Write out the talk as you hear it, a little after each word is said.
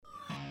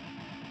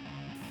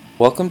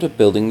Welcome to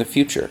Building the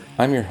Future.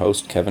 I'm your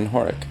host, Kevin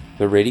Horick.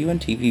 The radio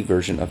and TV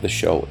version of the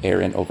show air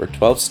in over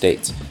 12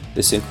 states.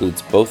 This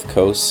includes both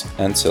coasts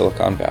and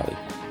Silicon Valley.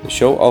 The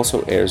show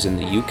also airs in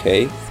the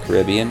UK,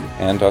 Caribbean,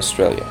 and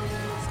Australia.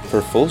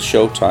 For full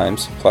show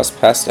times, plus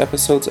past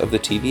episodes of the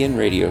TV and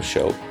radio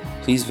show,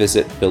 please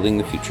visit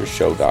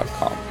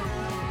buildingthefutureshow.com.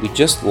 We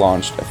just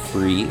launched a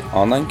free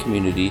online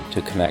community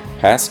to connect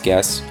past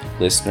guests,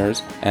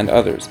 listeners, and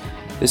others.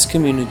 This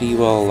community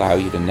will allow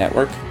you to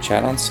network,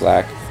 chat on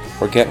Slack,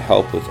 or get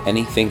help with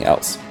anything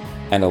else,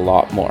 and a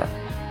lot more.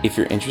 If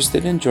you're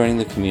interested in joining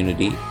the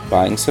community,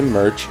 buying some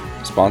merch,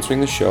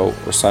 sponsoring the show,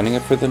 or signing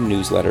up for the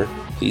newsletter,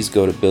 please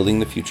go to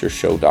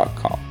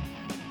buildingthefutureshow.com.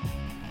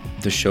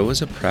 The show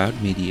is a proud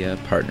media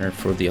partner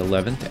for the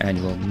 11th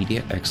Annual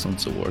Media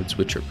Excellence Awards,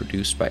 which are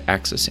produced by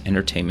Access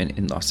Entertainment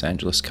in Los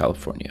Angeles,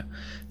 California.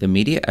 The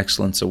Media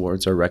Excellence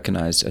Awards are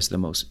recognized as the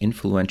most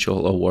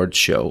influential awards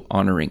show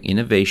honoring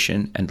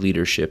innovation and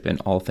leadership in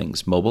all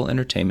things mobile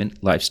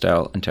entertainment,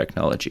 lifestyle, and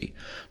technology.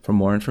 For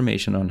more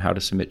information on how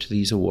to submit to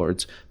these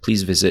awards,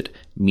 please visit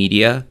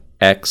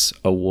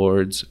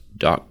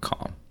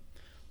MediaXAwards.com.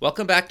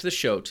 Welcome back to the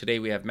show. Today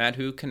we have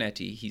Madhu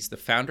Kanetti. He's the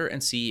founder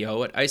and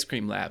CEO at Ice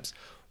Cream Labs.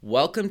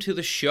 Welcome to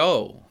the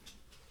show.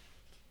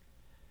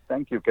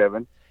 Thank you,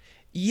 Kevin.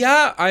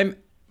 Yeah, I'm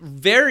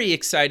very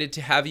excited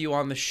to have you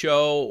on the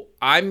show.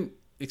 I'm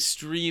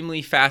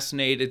extremely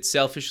fascinated,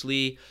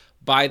 selfishly,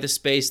 by the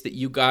space that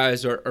you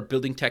guys are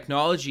building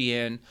technology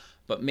in.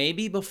 But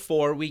maybe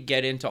before we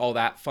get into all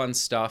that fun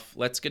stuff,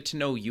 let's get to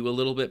know you a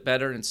little bit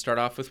better and start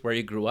off with where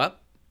you grew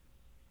up.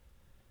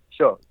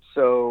 Sure.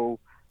 So,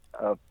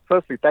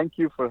 firstly, thank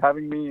you for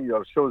having me.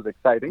 Your show is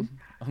exciting.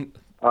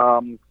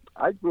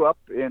 I grew up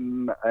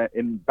in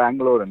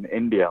Bangalore in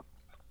India.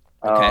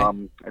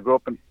 Okay. I grew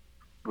up in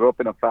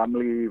a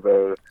family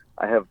where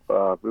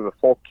we were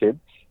 4 kids.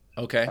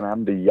 Okay. And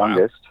I'm the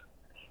youngest.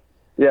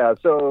 Wow. Yeah.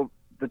 So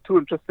the two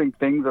interesting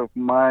things of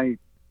my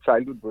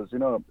childhood was,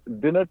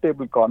 dinner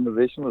table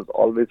conversation was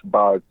always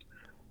about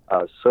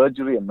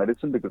surgery and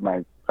medicine because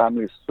my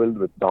family is filled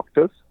with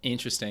doctors.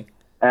 Interesting.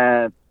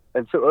 And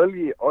so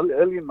early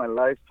in my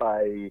life,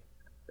 I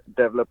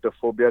developed a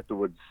phobia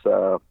towards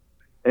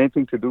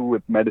anything to do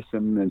with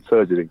medicine and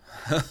surgery.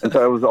 And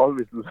so I was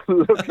always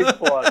looking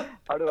for,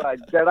 how do I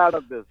get out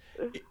of this?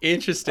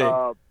 Interesting.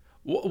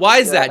 Why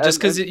is that? Just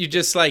because you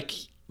just like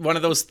one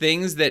of those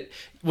things that,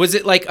 was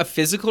it like a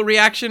physical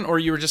reaction or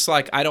you were just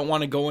like, I don't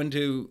want to go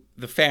into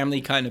the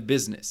family kind of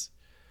business?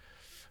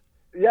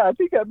 Yeah,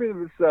 it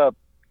was,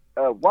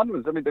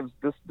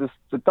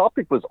 the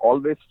topic was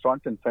always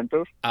front and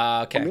center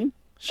okay. for me.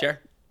 Sure.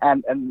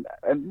 And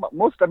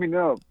most,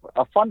 a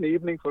fun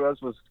evening for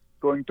us was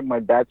going to my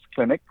dad's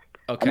clinic.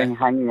 Okay. And then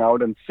hanging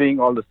out and seeing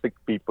all the sick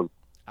people.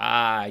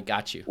 I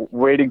got you.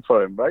 Waiting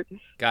for him, right?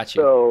 Got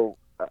you. So,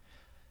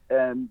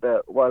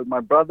 while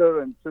my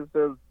brother and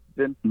sisters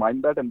didn't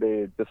mind that and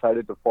they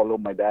decided to follow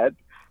my dad,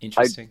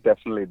 Interesting. I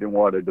definitely didn't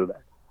want to do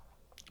that.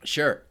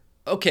 Sure.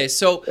 Okay,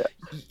 so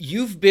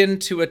You've been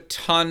to a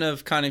ton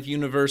of kind of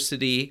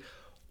university.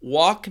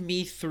 Walk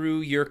me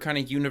through your kind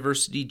of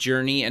university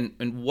journey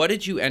and what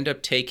did you end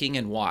up taking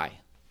and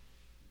why?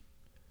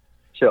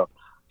 Sure.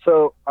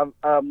 So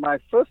my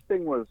first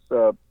thing was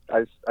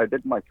I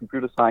did my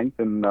computer science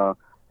in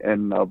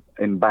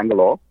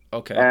Bangalore.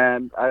 Okay.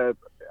 And I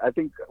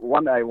think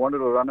one, I wanted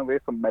to run away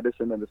from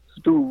medicine, and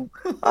two,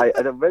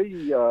 at a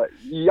very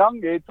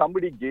young age,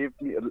 somebody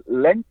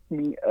lent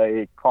me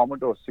a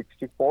Commodore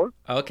 64.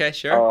 Okay,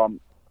 sure.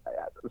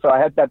 So I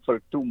had that for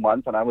 2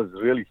 months, and I was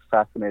really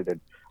fascinated.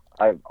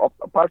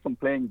 Apart from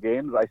playing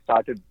games, I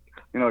started,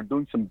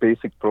 doing some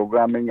basic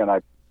programming, and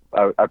I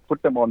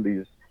put them on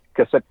these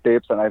cassette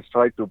tapes, and I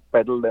tried to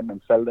peddle them and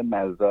sell them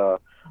as a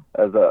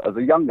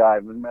young guy.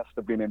 I must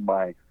have been in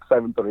my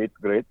 7th or 8th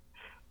grade.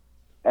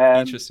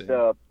 And interesting.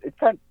 The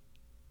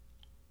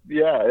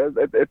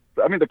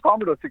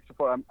Commodore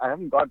 64. I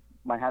haven't got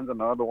my hands on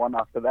another one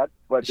after that,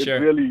 but Sure. It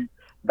really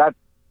that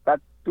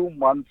 2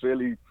 months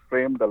really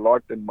framed a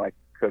lot in my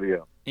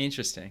career.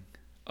 Interesting.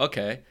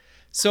 Okay.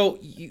 So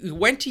you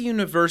went to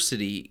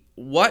university.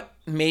 What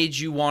made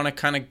you want to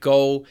kind of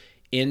go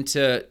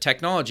into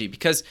technology?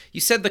 Because you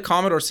said the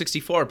Commodore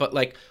 64, but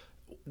like,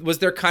 was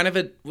there kind of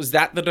was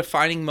that the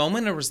defining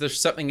moment, or was there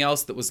something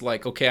else that was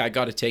like, okay, I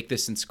got to take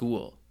this in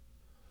school?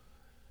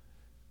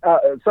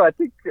 So I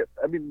think,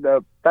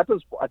 that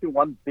was,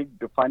 one big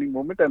defining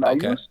moment. And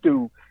Okay. I used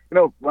to,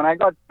 when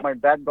my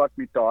dad got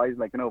me toys,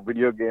 like,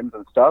 video games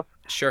and stuff.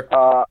 Sure.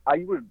 I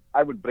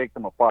would break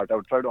them apart. I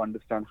would try to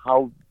understand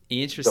how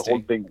the Interesting.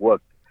 whole thing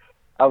worked.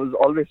 I was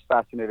always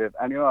fascinated.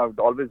 And, I would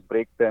always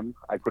break them.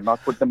 I could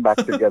not put them back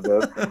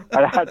together.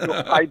 And I had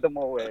to hide them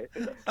away.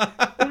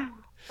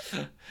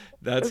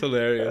 That's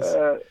hilarious.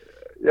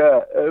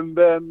 Yeah. And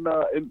then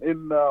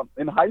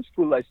in high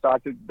school, I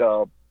started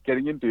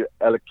getting into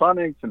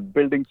electronics and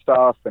building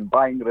stuff and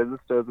buying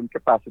resistors and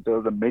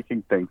capacitors and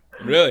making things.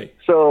 Really?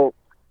 So,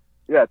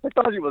 yeah,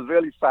 technology was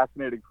really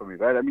fascinating for me,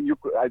 right? I mean, it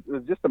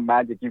was just a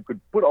magic. You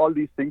could put all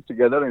these things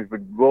together and it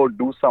would go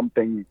do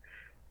something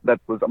that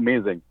was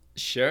amazing.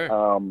 Sure.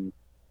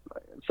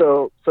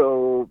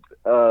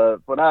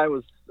 When I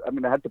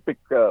had to pick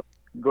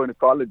going to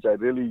college. I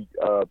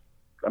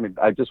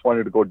just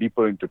wanted to go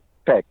deeper into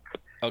tech,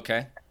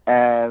 Okay.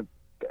 and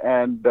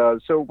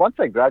so once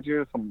I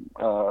graduated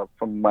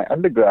from my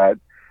undergrad,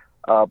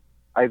 uh,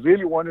 I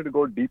really wanted to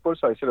go deeper.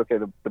 So I said, okay,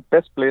 the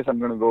best place I'm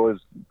going to go is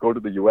go to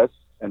the U.S.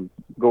 and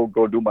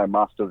go do my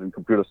master's in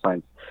computer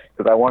science,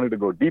 because I wanted to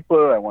go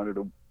deeper. I wanted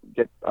to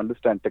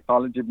understand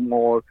technology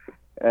more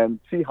and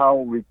see how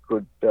we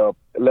could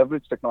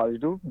leverage technology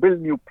to build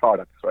new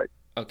products, right?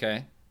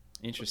 Okay.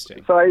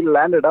 Interesting. So I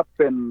landed up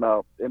in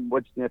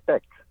Virginia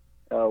Tech,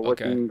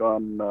 Okay. working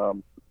on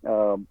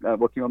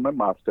my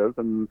master's.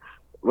 And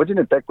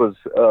Virginia Tech was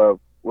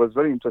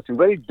very interesting,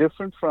 very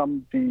different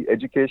from the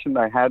education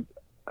I had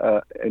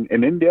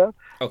in India.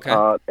 Okay.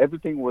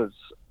 Everything was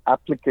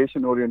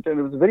application oriented.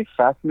 It was very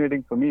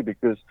fascinating for me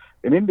because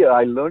in India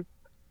I learned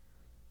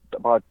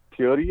about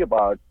theory,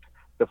 about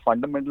the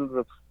fundamentals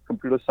of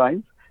computer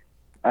science,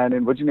 and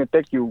in Virginia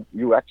Tech you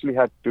actually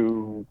had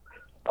to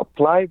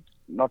apply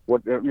not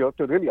what you have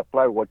to really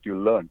apply what you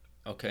learned,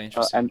 Okay.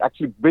 Interesting. and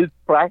actually build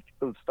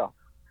practical stuff.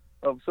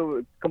 So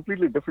it's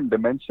completely different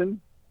dimension.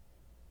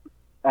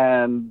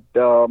 And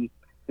the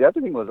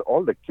other thing was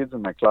all the kids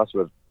in my class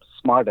were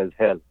smart as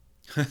hell.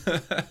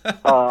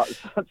 Uh,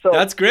 so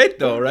That's great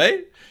though,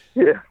 right?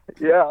 yeah.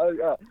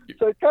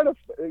 So it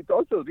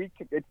also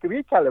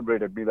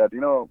recalibrated me that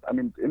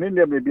in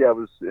India maybe I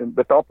was in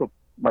the top of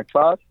my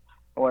class.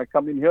 When I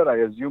come in here, I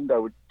assumed I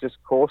would just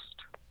coast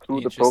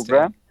through the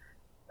program. Interesting.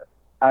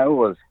 And it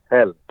was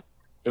hell.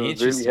 It was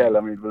really hell. Interesting.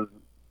 I mean, it was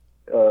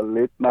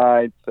late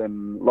nights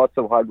and lots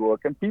of hard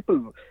work. And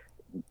people,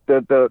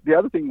 the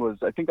other thing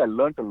was, I think I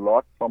learned a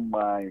lot from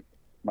my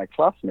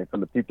classmates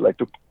and the people I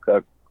took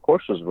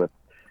courses with.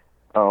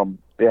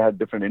 They had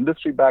different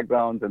industry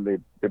backgrounds and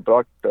they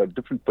brought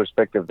different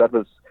perspectives. That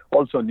was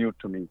also new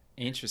to me.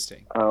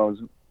 Interesting. It was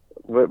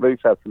very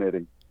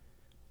fascinating.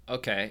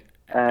 Okay.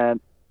 And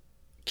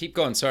Keep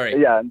going.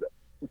 Sorry. yeah.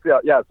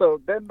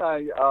 So then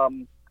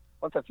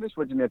once I finished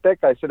Virginia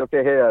Tech, I said,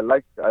 okay, hey, I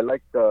like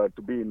to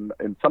be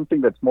in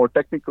something that's more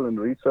technical in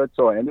research.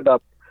 So I ended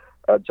up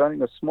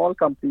joining a small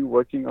company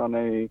working on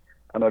a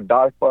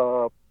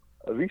DARPA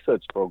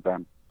research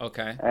program.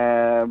 Okay.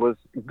 And it was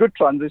a good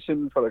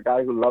transition for a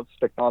guy who loves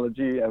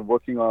technology and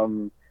working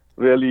on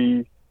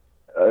really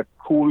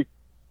cool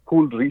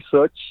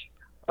research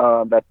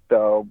that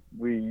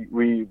we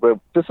were.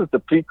 This is the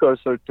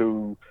precursor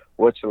to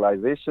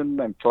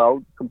virtualization and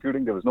cloud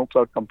computing. There was no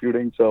cloud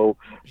computing, so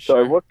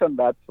I worked on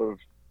that for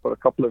a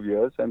couple of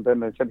years, and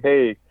then I said,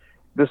 hey,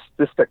 this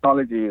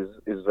technology is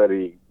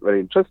very, very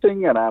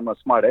interesting, and I'm a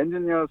smart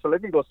engineer, so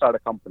let me go start a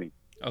company.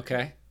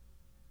 Okay.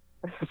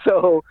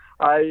 So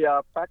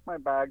I packed my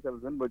bags. I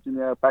was in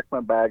Virginia. Packed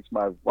my bags.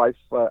 My wife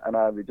and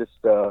I, we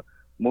just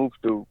moved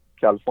to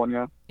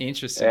California.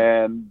 Interesting.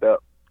 And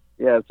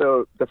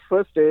so the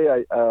first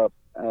day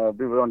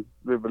we were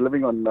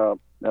living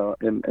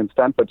in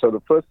Stanford. So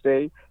the first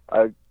day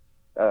I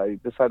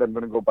decided I'm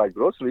going to go buy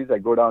groceries. I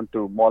go down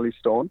to Molly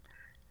Stone,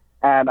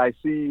 and I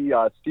see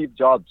Steve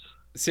Jobs.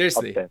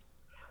 Seriously? Up there.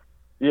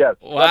 Yes.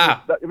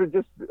 Wow. It was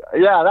just,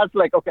 that's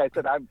like, okay, I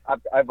said,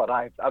 I've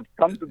arrived. I've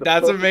come to the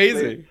That's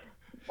amazing. Place.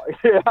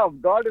 Yeah,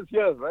 God is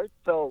here, right?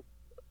 So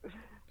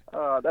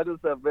that is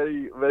a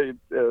very, very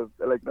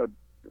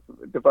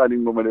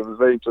defining moment. It was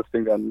very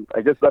interesting, and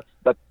I guess that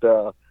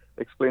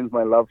explains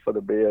my love for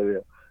the Bay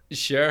Area.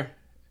 Sure.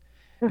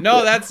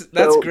 No, that's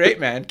great,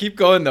 man. Keep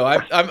going though.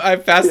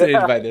 I'm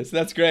fascinated by this.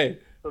 That's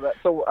great.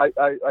 So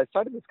I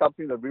started this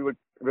company that we were.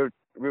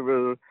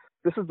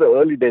 This is the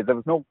early days. There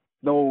was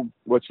no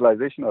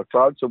virtualization or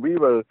cloud, so we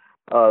built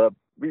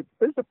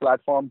a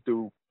platform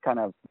to kind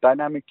of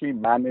dynamically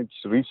manage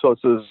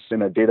resources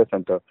in a data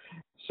center.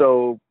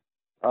 So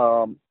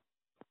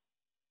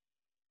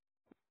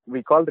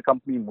we called the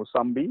company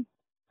Musambi,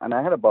 and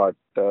I had about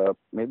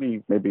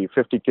maybe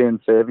 50K in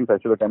savings. I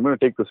said, look, I'm going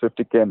to take this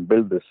 50K and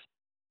build this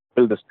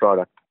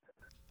product.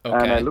 Okay.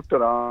 And I looked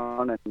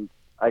around, and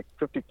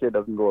 50K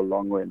doesn't go a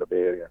long way in the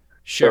Bay Area.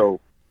 Sure. So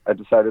I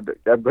decided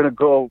I'm going to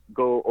go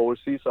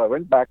overseas. So I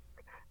went back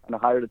and I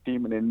hired a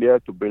team in India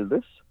to build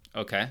this.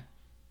 Okay.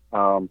 We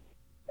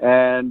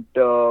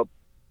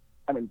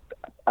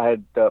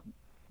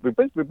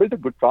built a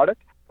good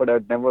product, but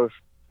I'd never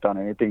done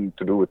anything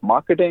to do with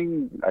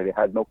marketing. I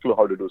had no clue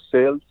how to do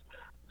sales.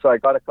 So I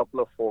got a couple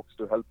of folks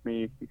to help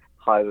me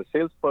hire a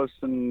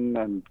salesperson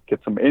and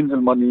get some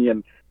angel money,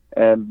 and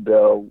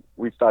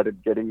we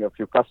started getting a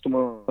few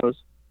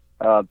customers.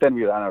 Then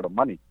we ran out of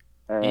money.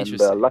 And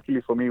luckily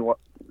for me,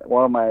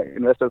 one of my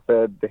investors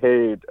said,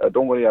 "Hey,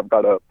 don't worry, I've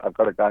got a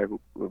guy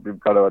we've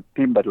got a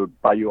team that will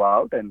buy you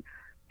out." And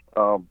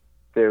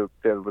they're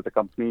with a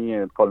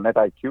company called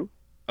NetIQ.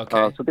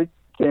 Okay. So they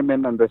came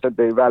in and they said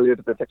they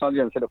evaluated the technology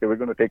and said, "Okay, we're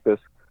going to take this."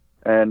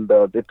 And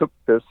they took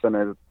this,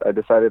 and I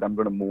decided I'm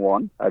going to move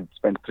on. I'd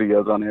spent 3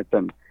 years on it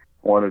and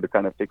wanted to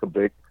kind of take a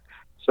break.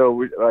 So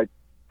we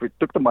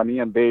took the money,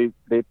 and they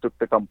took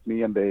the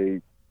company, and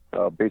they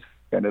basically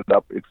ended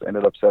up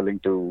selling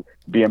to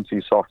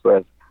BMC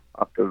Software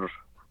after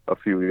a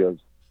few years.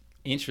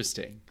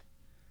 Interesting.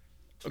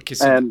 Okay,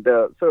 so And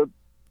so,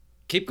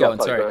 keep yeah, going.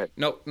 sorry, go Sorry.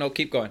 ahead. No,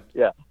 keep going.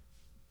 Yeah.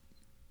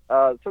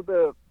 So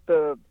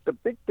the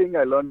big thing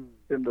I learned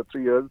in the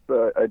 3 years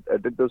I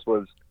did this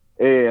was,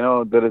 hey,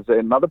 there is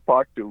another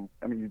part to.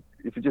 I mean,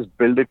 if you just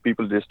build it,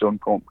 people just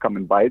don't come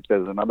and buy it.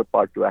 There's another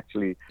part to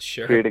actually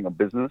Sure. creating a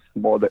business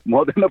more than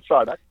a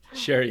product.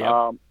 Sure.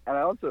 Yeah. And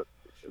I also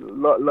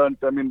learned.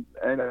 I mean,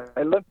 and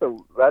I learned the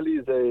Valley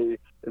is a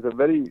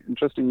very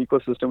interesting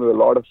ecosystem with a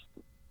lot of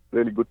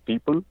really good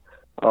people.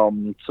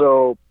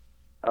 So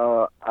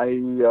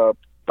I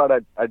thought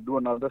I'd do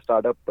another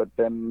startup, but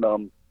then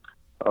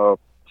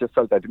just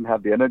felt I didn't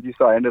have the energy,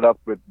 so I ended up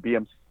with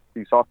BMC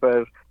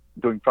Software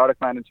doing product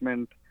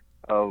management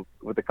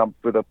with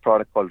a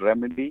product called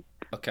Remedy.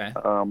 Okay.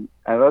 And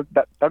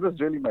that was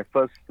really my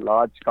first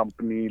large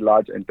company,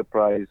 large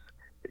enterprise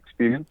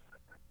experience,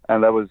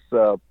 and that was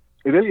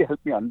it really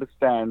helped me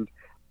understand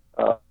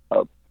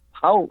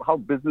how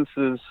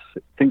businesses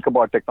think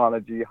about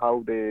technology,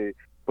 how they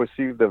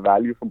perceive the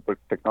value from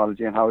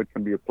technology, and how it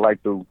can be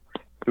applied to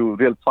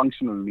real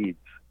functional needs.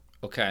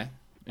 Okay.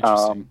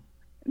 Interesting.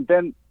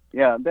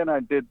 Then I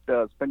did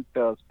spent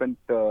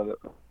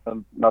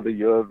another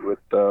year with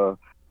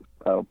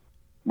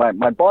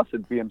my boss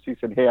at BMC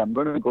said, hey, I'm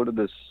going to go to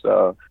this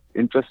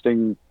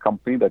interesting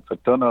company that's a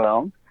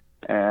turnaround,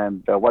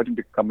 and why don't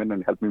you come in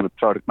and help me with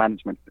product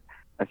management?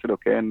 I said,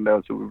 okay. And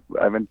so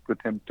I went with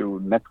him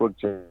to Network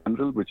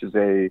General, which was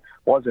a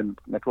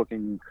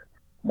networking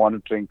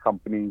monitoring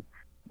company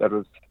that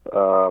was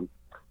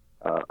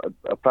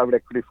a private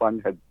equity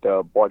fund had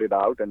bought it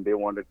out, and they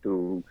wanted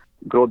to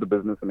grow the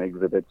business and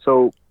exit it.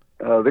 So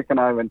Rick and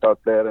I went out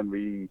there, and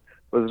it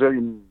was really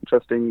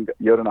interesting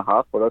year and a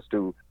half for us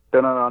to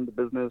turn around the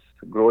business,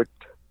 grow it.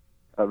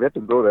 We had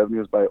to grow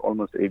revenues by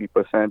almost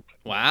 80%.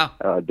 Wow.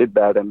 Did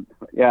that, and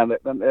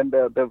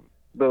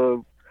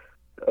the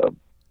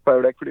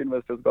private equity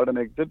investors got an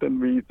exit, and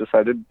we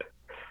decided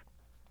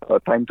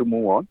time to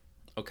move on.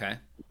 Okay.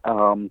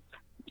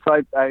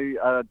 So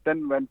I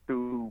then went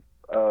to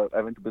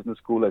business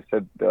school. I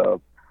said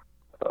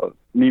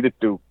needed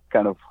to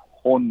kind of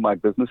hone my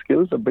business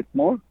skills a bit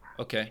more.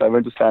 Okay. So I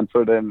went to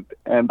Stanford, and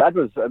that's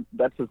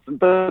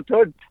the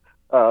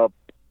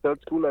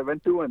third school I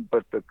went to,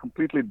 but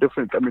completely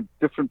different. I mean,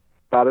 different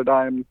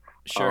paradigm.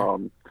 Sure.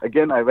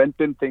 Again, I went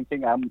in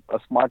thinking I'm a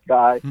smart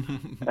guy,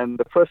 and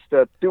the first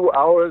 2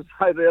 hours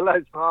I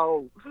realized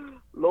how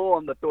low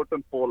on the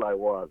totem pole I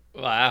was.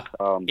 Wow.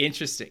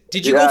 Interesting.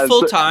 Did you go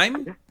full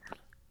time?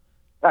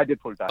 I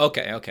did full time.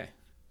 Okay.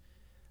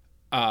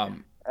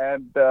 And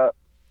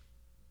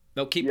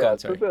no, keep going.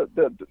 Sorry. So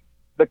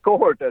the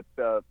cohort at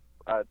the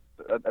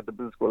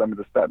business school, I mean,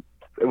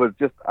 it was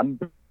just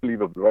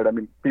unbelievable, right? I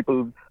mean,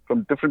 people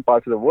from different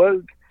parts of the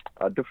world,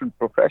 different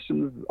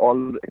professions,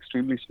 all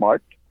extremely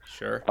smart.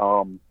 Sure.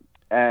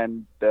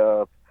 And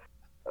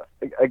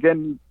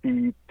again,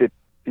 the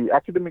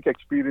academic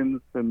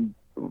experience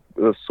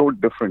was so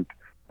different,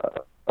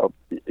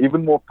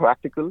 even more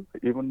practical,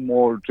 even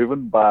more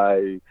driven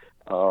by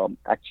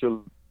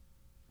actual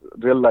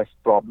real life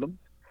problems.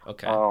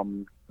 Okay. A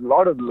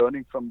lot of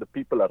learning from the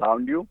people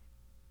around you.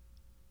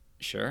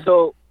 Sure.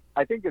 So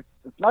I think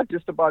it's not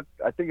just about.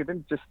 I think it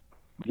didn't just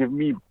give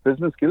me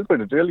business skills, but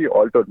it really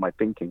altered my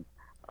thinking.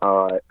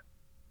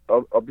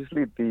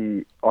 Obviously,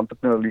 the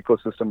entrepreneurial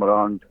ecosystem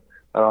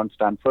around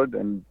Stanford,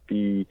 and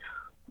the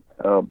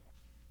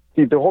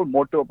whole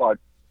motto about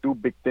do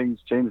big things,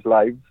 change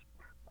lives,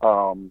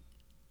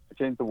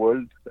 change the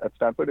world at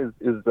Stanford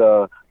is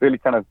really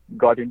kind of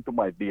got into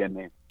my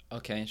DNA.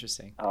 Okay,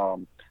 interesting.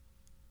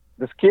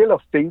 The scale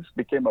of things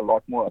became a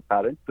lot more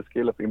apparent. The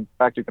scale of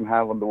impact you can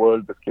have on the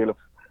world, the scale of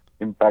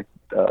impact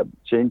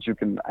change you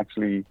can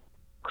actually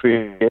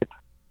create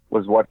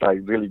was what I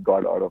really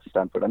got out of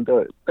Stanford, and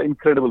the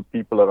incredible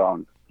people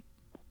around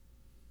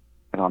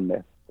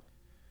there.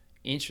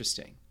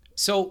 Interesting.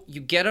 So you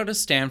get out of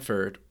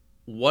Stanford.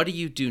 What do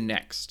you do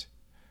next?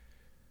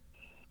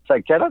 So I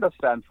get out of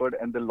Stanford,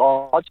 and the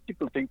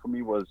logical thing for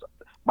me was,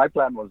 my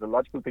plan was, the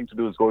logical thing to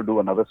do is go do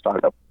another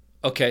startup.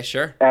 Okay,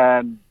 sure.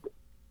 And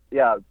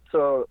yeah,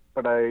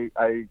 but I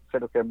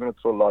said, okay, I'm going to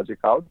throw logic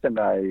out, and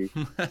I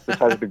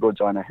decided to go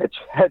join a hedge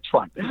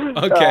fund.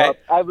 Okay.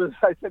 So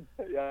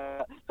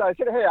I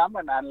said, hey, I'm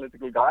an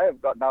analytical guy.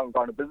 I've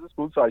gone to business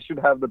school, so I should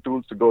have the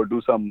tools to go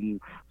do some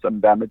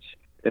damage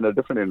in a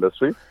different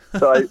industry.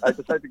 So I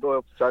decided to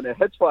go join a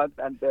hedge fund,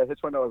 and the hedge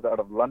fund was out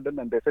of London,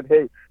 and they said,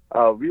 hey,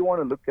 we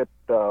want to look at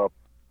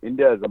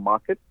India as a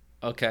market.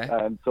 Okay.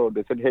 And so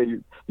they said, hey,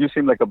 you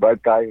seem like a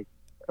bright guy.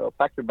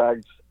 Pack your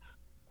bags,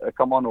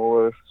 come on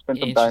over, spend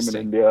some time in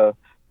India,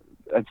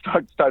 and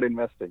start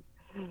investing.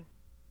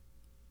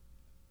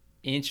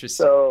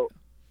 Interesting. So,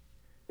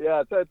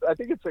 yeah, so I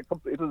think it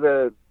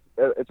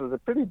was a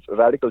pretty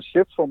radical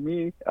shift for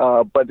me,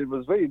 but it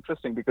was very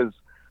interesting because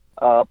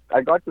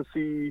I got to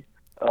see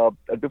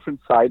a different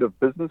side of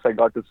business. I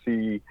got to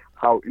see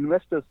how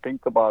investors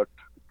think about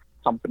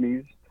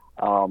companies,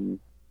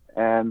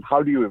 and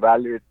how do you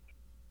evaluate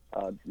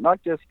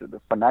not just the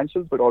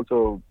financials, but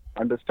also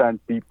understand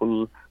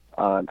people,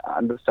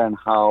 understand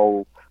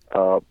how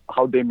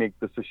how they make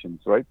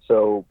decisions, right?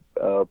 So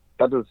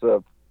that was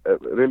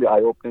really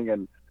eye-opening.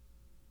 And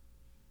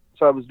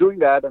so I was doing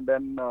that, and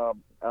then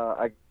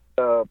I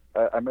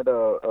met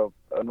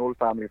an old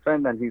family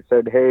friend, and he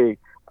said, "Hey,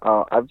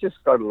 I've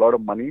just got a lot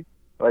of money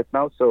right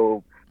now,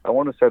 so I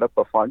want to set up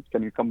a fund.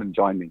 Can you come and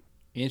join me?"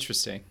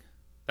 Interesting.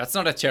 That's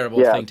not a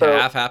terrible thing to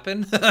have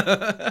happen.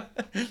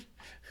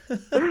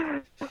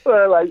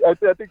 Well, I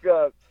think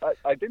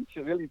I didn't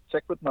really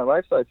check with my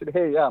wife, so I said,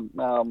 "Hey, yeah,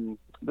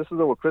 this is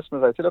over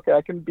Christmas." I said, "Okay,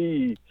 I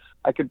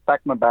can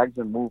pack my bags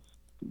and move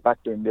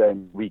back to India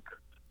in a week."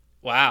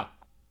 Wow.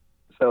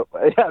 So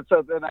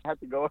so then I had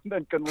to go and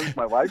then convince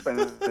my wife,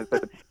 and I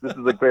said, "This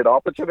is a great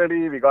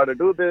opportunity. We got to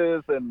do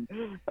this," and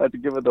I had to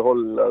give her the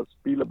whole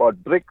spiel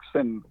about BRICS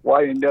and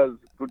why India is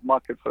a good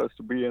market for us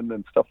to be in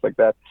and stuff like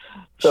that.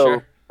 So.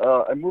 Sure.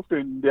 I moved to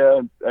India,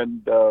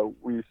 and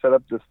we set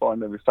up this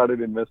fund, and we started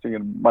investing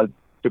in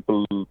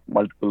multiple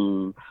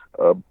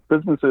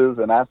businesses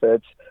and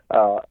assets.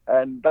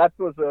 And that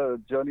was a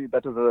journey.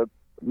 That was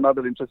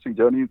another interesting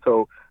journey.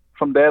 So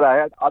from there, I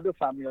had other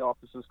family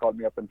offices call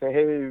me up and say,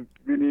 "Hey,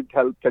 we need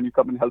help. Can you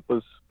come and help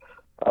us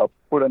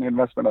put an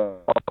investment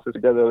office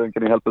together? And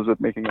can you help us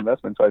with making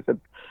investments?" So I said,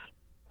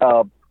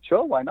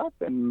 "Sure, why not?"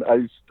 And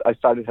I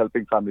started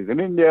helping families in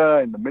India,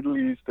 in the Middle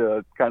East,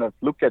 kind of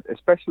look at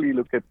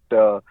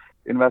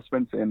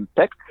investments in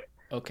tech,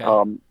 Okay.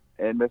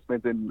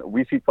 investments in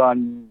VC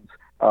funds,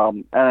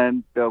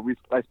 and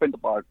I spent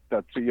about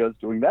 3 years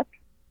doing that.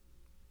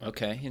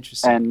 Okay.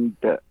 Interesting. And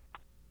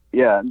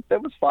and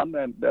that was fun.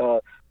 And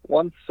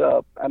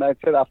and I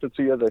said after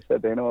 3 years, I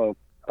said,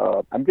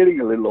 I'm getting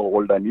a little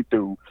old.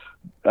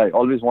 I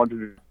always wanted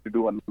to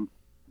do a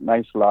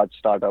nice large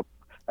startup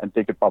and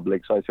take it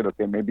public. So I said,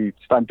 okay, maybe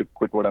it's time to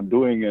quit what I'm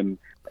doing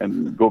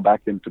and go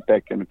back into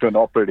tech and into an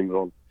operating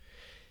role.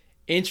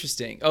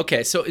 Interesting.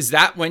 Okay, so is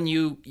that when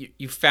you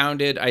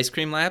founded Ice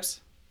Cream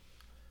Labs?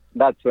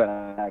 That's when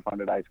I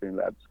founded Ice Cream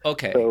Labs.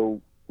 Okay.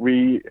 So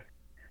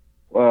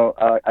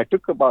I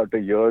took about a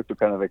year to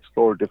kind of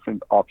explore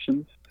different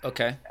options.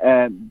 Okay.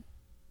 And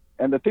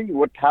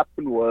what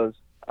happened was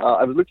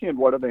I was looking at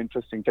what are the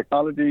interesting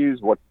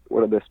technologies, what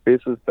are the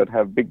spaces that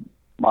have big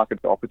market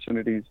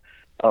opportunities.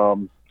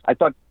 I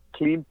thought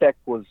clean tech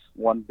was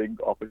one big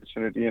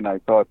opportunity, and I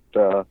thought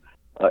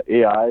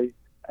AI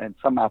and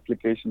some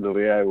applications of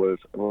AI was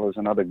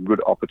another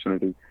good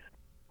opportunity.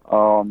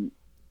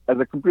 As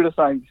a computer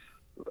science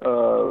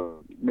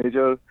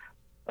major,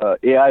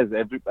 AI is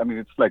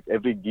it's like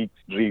every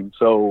geek's dream.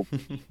 So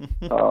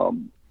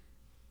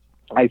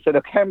I said,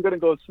 okay, I'm going to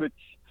go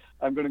switch.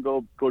 I'm going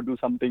to go do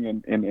something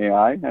in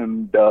AI.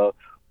 And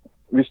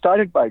we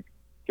started by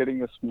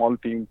getting a small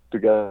team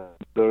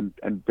together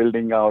and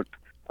building out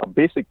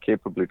basic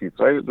capabilities,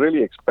 right?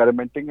 Really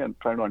experimenting and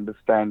trying to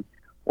understand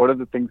what are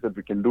the things that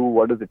we can do,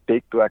 what does it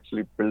take to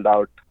actually build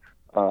out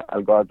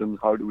algorithms,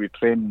 how do we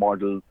train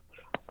models,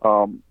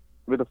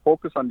 with a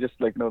focus on just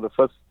the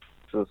first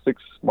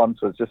 6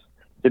 months was just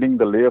getting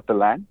the lay of the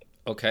land.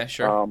 Okay,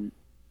 sure.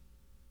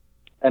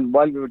 And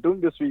while we were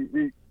doing this,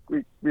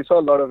 we saw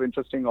a lot of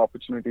interesting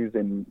opportunities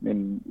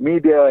in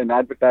media, in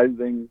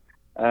advertising,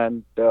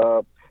 and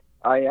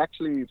I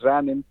actually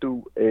ran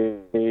into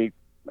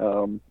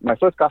my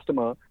first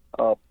customer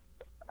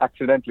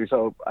accidentally.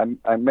 So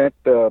I met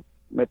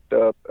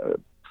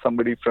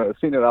somebody from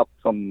senior up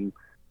from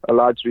a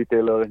large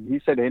retailer, and he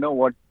said, "Hey, you know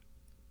what?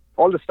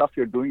 All the stuff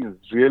you're doing is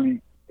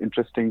really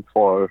interesting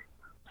for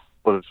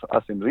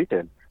us in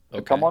retail. So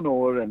Okay. come on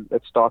over and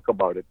let's talk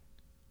about it."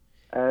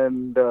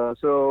 And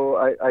so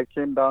I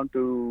came down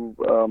to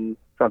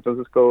San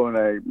Francisco, and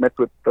I met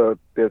with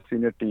their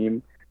senior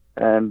team,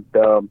 and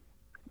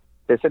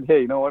they said,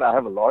 "Hey, you know what? I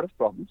have a lot of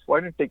problems. Why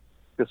don't you take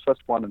this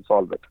first one and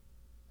solve it,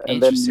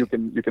 and then you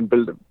can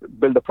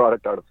build a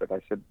product out of it?"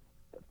 I said,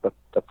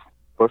 "That's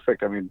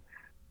perfect. I mean,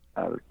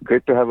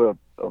 great to have a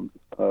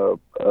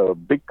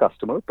big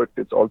customer, but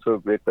it's also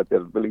great that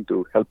they're willing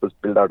to help us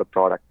build out a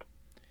product."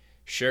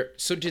 Sure.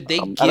 So did they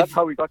And that's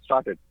how we got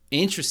started.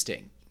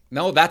 Interesting.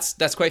 No,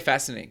 that's quite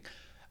fascinating.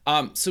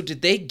 So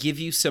did they give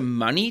you some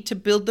money to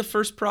build the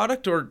first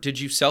product, or did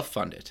you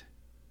self-fund it?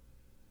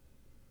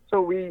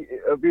 So we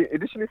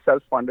initially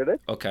self-funded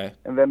it. Okay.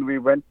 And then we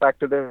went back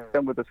to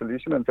them with a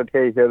solution and said,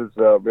 "Hey,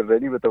 we're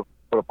ready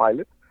for a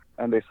pilot,"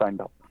 and they signed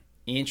up.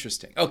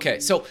 Interesting. Okay,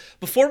 so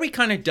before we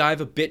kind of dive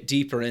a bit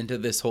deeper into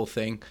this whole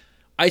thing,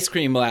 Ice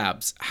Cream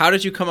Labs, how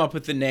did you come up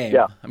with the name?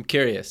 Yeah. I'm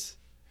curious.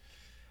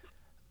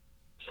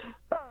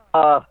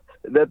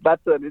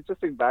 That's an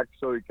interesting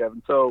backstory,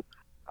 Kevin. So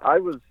I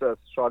was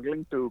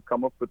struggling to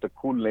come up with a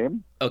cool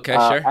name. Okay,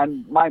 sure.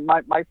 And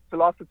my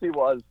philosophy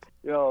was,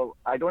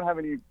 I don't have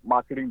any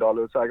marketing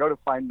dollars, so I got to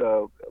find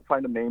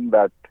a name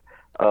that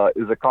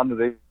is a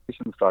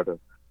conversation starter.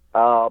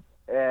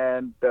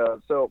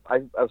 So I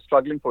was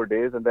struggling for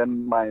days, and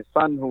then my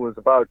son, who was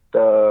about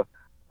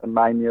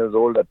 9 years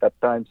old at that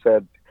time,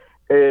 said,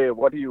 "Hey,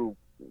 what are you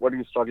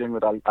struggling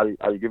with?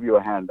 I'll give you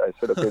a hand." I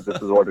said, "Okay,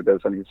 this is what it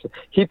is." And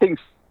he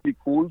thinks it's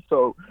cool, so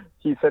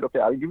he said, "Okay,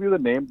 I'll give you the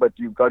name, but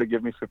you've got to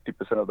give me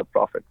 50% of the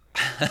profit."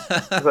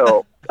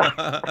 So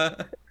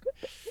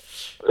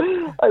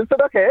I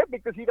said, okay,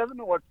 because he doesn't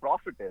know what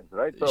profit is,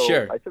 right? So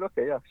Sure. I said,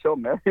 okay, yeah, sure,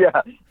 man.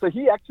 Yeah. So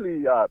he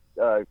actually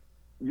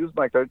used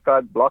my credit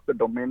card, blocked the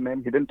domain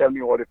name. He didn't tell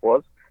me what it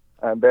was.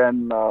 And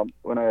then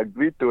when I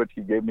agreed to it,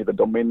 he gave me the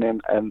domain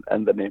name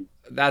and the name.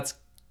 That's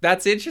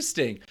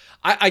interesting.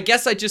 I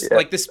guess I just Yeah.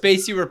 like the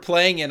space you were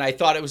playing in. I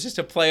thought it was just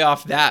a play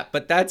off that,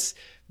 but that's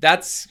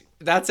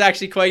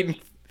actually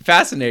quite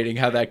fascinating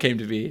how that came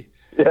to be.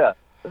 Yeah.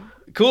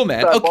 Cool,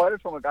 man. So I Okay. bought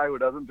it from a guy who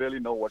doesn't really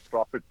know what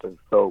profit is.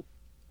 So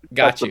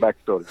Got that's you. the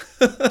backstory.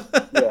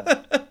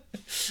 Yeah.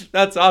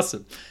 That's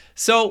awesome.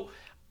 So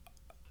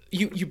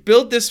you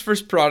build this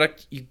first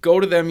product, you go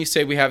to them, you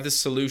say we have this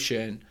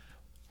solution.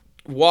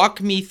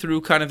 Walk me through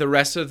kind of the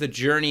rest of the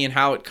journey and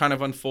how it kind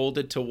of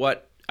unfolded to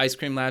what Ice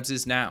Cream Labs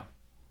is now.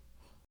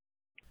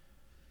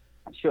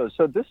 Sure.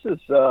 So this is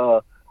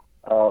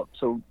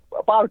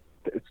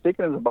it's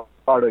taken us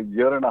about a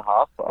year and a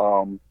half.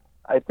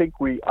 I think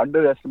we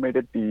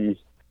underestimated the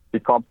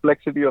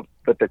complexity of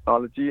the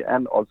technology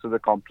and also the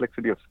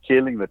complexity of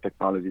scaling the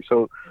technology.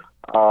 So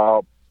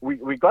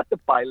we got the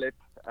pilot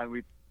and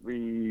we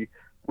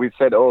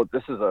said, oh,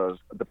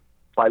 the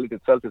pilot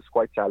itself is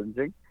quite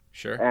challenging.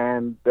 Sure.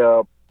 And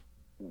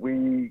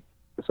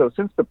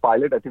since the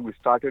pilot, I think we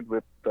started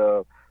with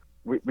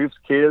we've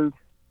scaled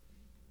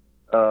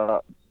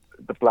the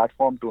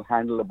platform to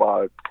handle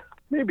about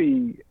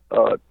 50x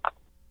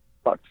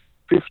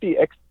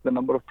the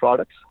number of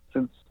products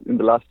since in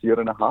the last year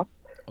and a half.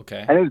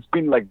 Okay. And it's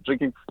been like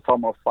drinking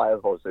from a fire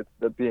hose.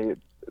 The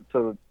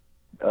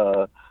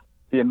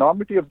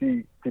enormity of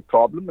the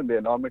problem and the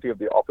enormity of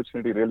the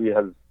opportunity really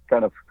has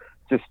kind of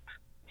just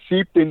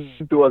seeped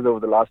into us over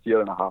the last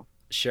year and a half.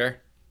 Sure.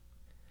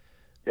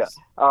 Yeah.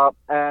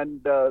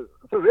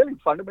 So really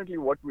fundamentally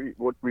what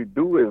we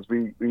do is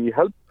we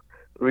help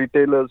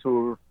retailers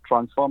who are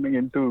transforming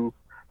into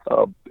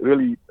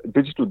really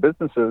digital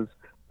businesses.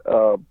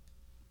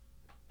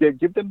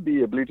 Give them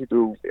the ability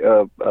to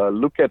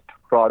look at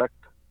product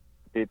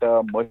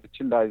data,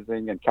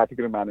 merchandising, and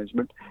category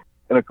management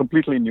in a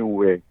completely new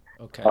way.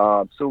 Okay.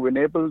 So we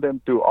enable them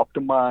to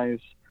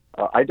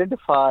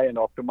identify and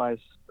optimize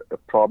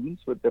problems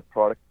with their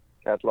product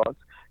catalogs,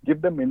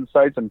 give them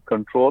insights and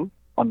control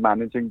on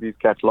managing these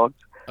catalogs,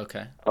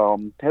 Okay.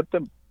 help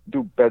them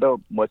do better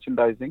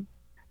merchandising.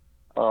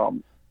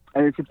 And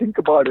if you think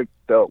about it,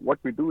 what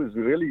we do is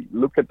we really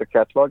look at the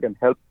catalog and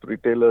help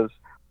retailers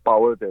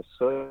power their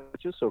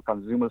searches so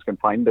consumers can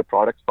find their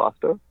products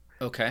faster.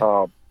 Okay.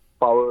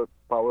 Power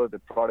the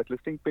product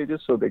listing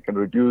pages so they can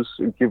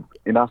give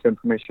enough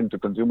information to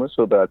consumers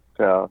so that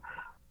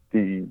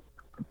the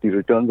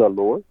returns are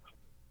lower,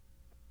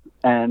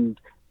 and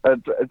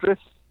address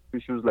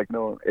issues like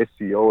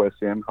SEO,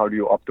 SEM. How do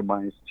you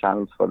optimize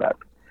channels for that?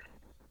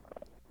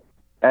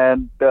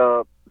 And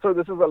so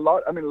this is a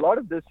lot. I mean, a lot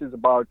of this is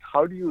about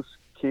how do you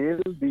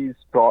scale these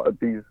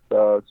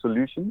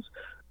solutions.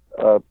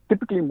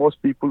 Typically,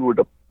 most people would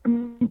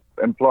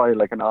employ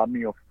like an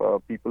army of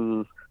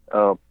people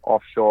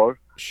offshore.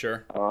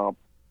 Sure.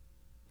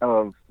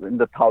 In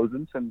the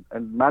thousands, and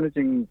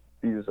managing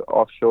these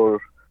offshore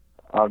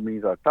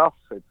armies are tough.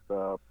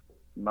 It's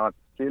not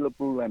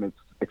scalable and it's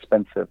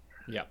expensive.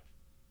 Yeah.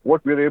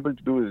 What we're able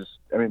to do is,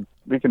 I mean,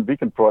 we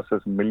can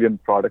process 1 million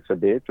products a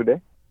day today.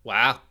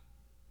 Wow.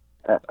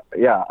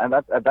 Yeah, and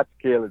at that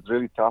scale, it's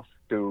really tough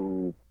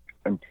to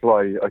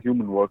employ a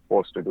human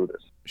workforce to do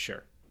this.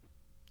 Sure.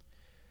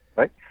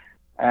 Right?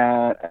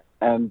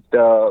 And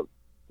the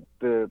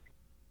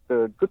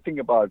good thing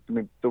about, I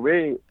mean, the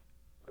way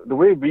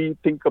we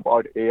think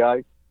about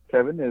AI,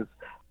 Kevin, is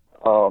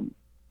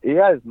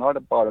AI is not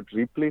about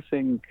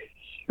replacing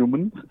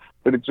humans,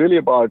 but it's really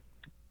about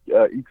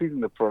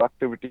increasing the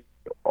productivity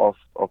of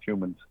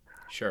humans.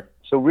 Sure.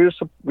 So we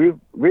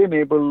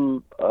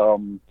enable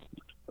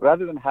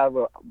rather than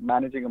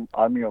managing an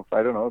army of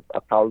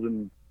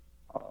 1,000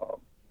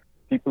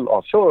 people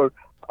offshore.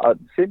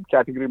 Same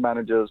category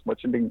managers,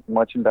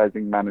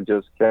 merchandising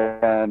managers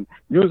can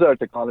use our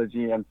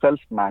technology and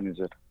self-manage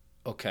it.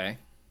 Okay.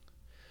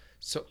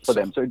 So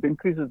them. So it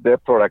increases their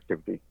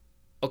productivity.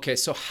 Okay,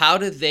 so how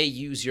do they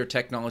use your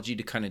technology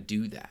to kind of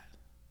do that?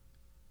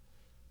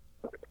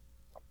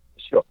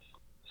 Sure.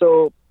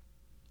 So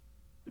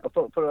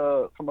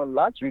from a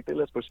large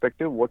retailer's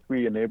perspective, what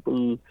we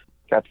enable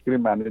category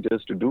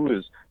managers to do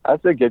is,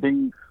 as they're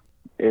getting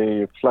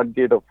a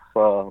floodgate of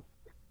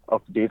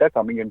data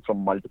coming in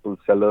from multiple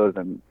sellers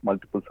and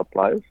multiple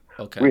suppliers,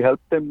 Okay. we help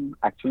them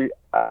actually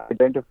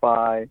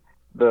identify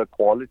the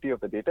quality of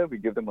the data. We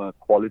give them a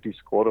quality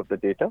score of the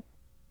data.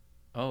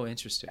 Oh,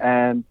 interesting.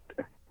 And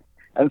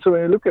so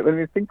when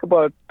we think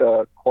about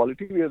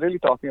quality, we are really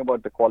talking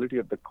about the quality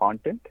of the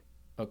content.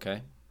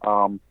 Okay.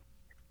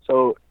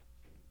 So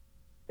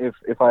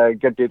if I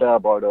get data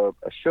about a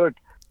shirt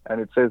and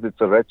it says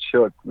it's a red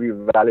shirt, we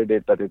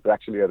validate that it's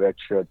actually a red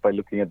shirt by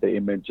looking at the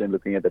image and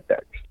looking at the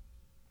text.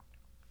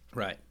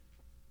 Right.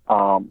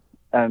 And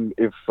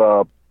if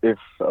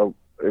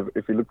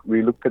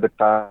we look at the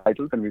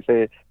titles and we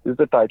say, is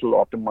the title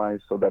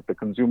optimized so that the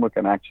consumer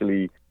can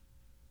actually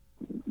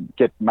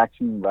get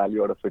maximum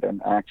value out of it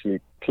and actually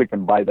click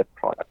and buy that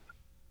product?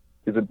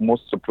 is it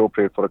most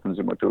appropriate for a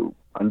consumer to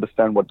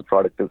understand what the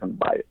product is and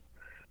buy it.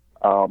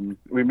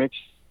 We make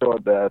sure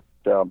that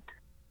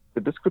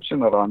the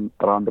description around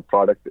the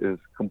product is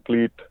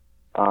complete,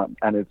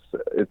 and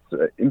it's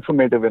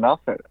informative enough.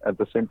 At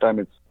the same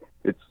time,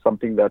 it's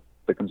something that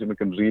the consumer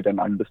can read and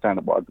understand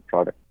about the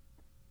product.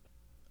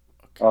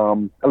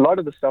 A lot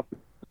of the stuff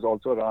is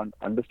also around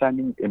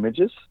understanding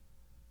images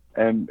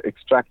and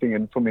extracting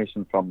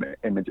information from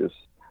images.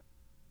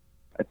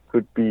 It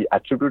could be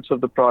attributes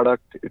of the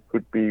product. It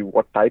could be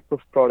what type of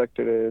product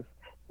it is.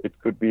 It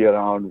could be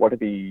around what are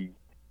the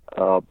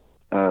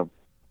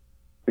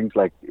things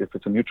like if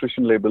it's a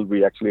nutrition label,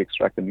 we actually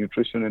extract the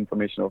nutrition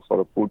information for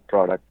a food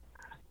product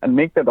and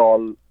make that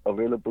all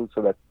available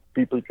so that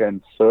people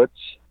can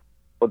search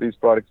for these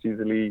products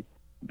easily.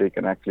 They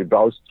can actually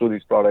browse through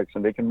these products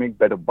and they can make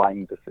better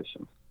buying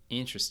decisions.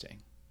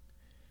 Interesting.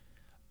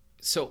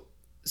 So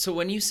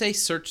when you say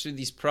search through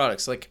these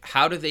products, like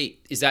how do they,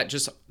 is that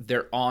just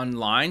their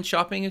online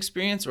shopping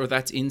experience or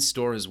that's in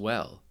store as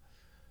well?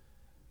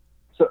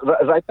 So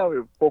right now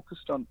we're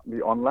focused on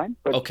the online,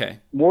 but okay.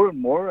 More and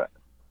more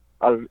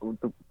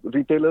the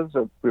retailers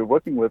that we're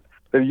working with,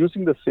 they're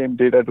using the same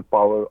data to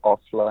power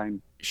offline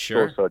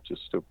store searches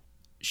too.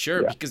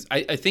 Sure, yeah. Because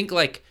I think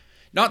like,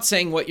 not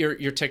saying what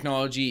your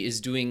technology is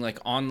doing like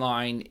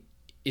online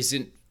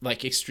isn't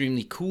like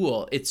extremely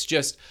cool. It's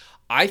just,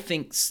 I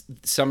think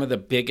some of the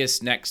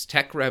biggest next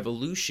tech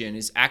revolution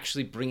is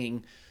actually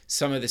bringing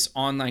some of this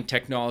online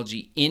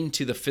technology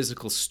into the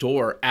physical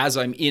store as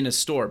I'm in a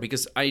store,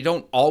 because I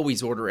don't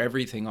always order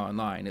everything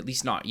online, at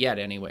least not yet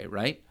anyway,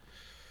 right?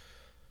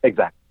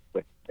 Exactly.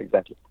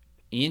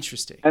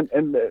 Interesting.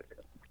 And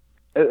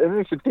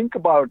if you think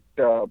about,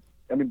 the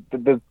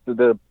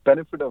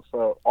benefit of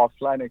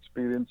offline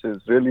experience is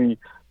really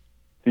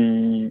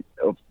the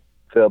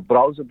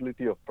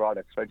browsability of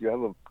products, right? You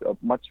have a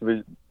much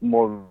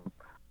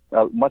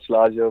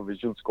larger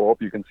visual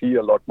scope. You can see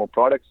a lot more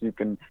products. You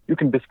can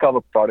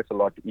discover products a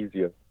lot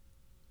easier.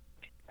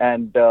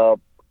 And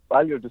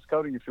while you're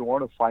discovering, if you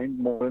want to find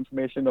more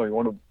information or you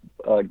want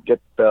to get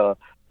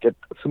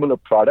similar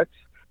products,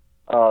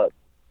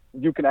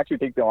 you can actually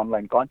take the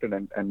online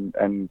content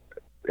and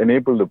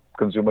enable the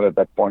consumer at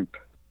that point.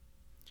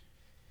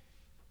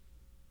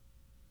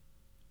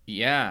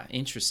 Yeah,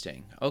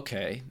 interesting.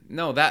 Okay.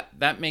 No,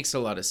 that makes a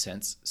lot of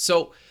sense.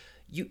 So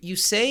you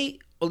say,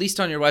 at least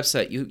on your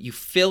website, you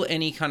fill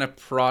any kind of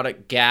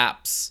product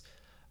gaps.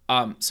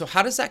 So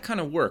how does that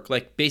kind of work?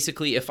 Like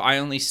basically if I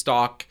only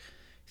stock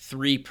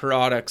 3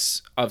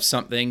 products of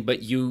something,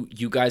 but you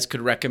guys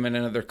could recommend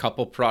another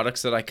couple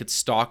products that I could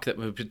stock that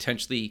would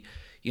potentially,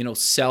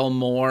 sell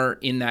more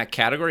in that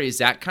category. Is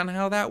that kind of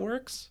how that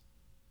works?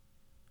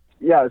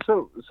 Yeah.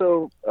 So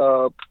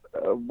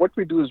what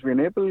we do is we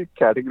enable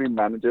category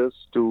managers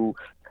to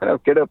kind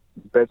of get a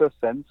better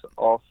sense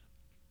of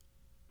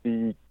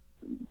the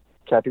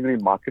category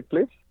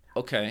marketplace.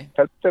 Okay.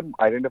 Help them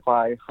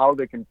identify how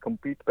they can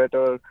compete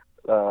better,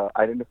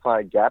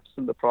 identify gaps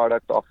in the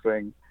product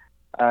offering,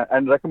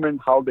 and recommend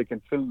how they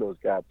can fill those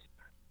gaps.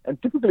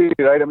 And typically,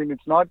 right,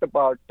 it's not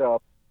about,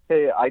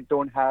 hey, I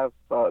don't have,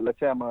 let's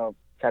say I'm a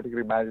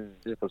category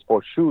manager for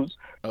sports shoes.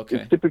 Okay.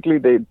 It's typically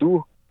they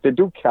do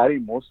carry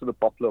most of the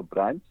popular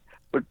brands,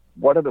 but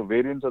what are the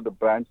variants of the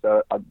brands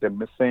that are they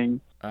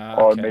missing,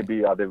 or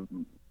maybe are they,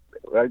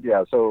 right?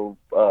 Yeah. So,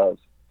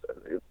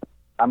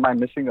 am I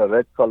missing a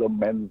red color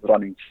men's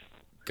running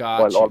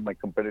while all my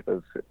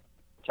competitors are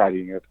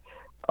carrying it?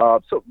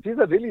 So these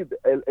are really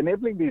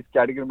enabling these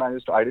category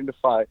managers to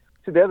identify.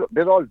 See,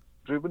 they're all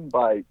driven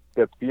by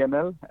their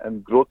P&L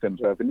and growth in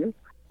revenue,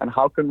 and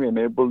how can we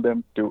enable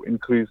them to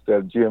increase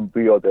their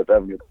GMV or their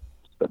revenue?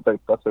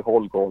 That's the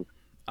whole goal.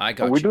 I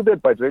got and we you. do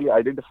that by really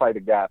identifying the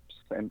gaps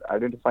and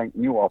identifying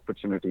new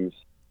opportunities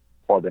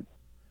for them.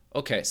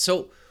 Okay,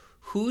 so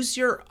who's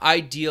your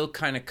ideal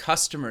kind of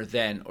customer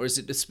then? Or is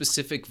it a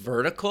specific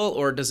vertical,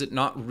 or does it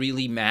not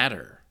really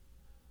matter?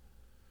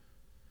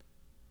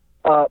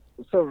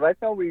 So right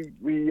now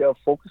we are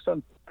focused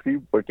on 3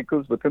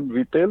 verticals within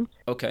retail.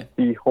 Okay.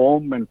 The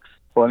home and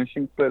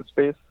furnishing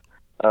space,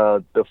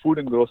 the food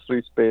and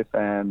grocery space,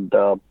 and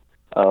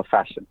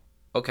fashion.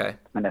 Okay.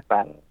 And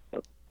apparel.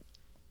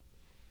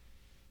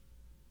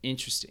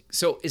 Interesting.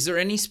 So is there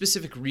any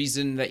specific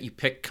reason that you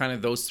pick kind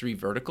of those 3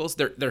 verticals?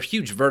 They're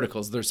huge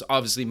verticals. There's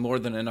obviously more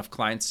than enough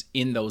clients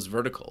in those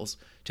verticals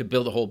to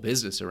build a whole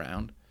business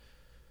around.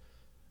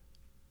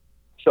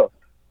 Sure.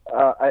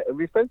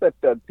 We felt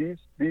that these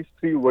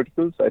 3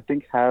 verticals, I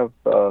think, have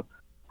the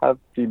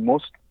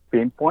most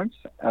pain points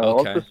and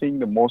also seeing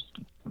the most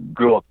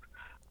growth.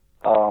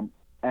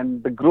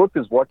 And the growth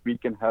is what we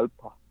can help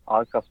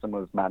our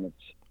customers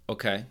manage.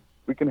 Okay.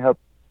 We can help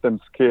them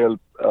scale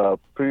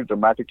pretty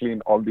dramatically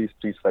in all these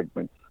 3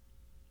 segments.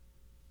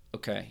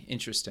 Okay,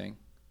 interesting.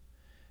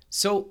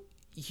 So,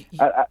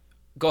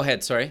 go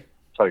ahead. Sorry,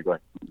 go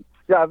ahead.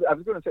 Yeah, I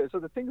was going to say. So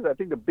the thing is, I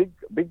think the big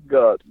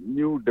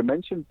new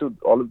dimension to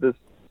all of this,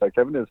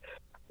 Kevin, is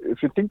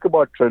if you think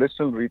about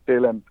traditional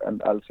retail and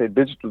I'll say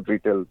digital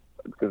retail,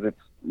 because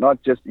it's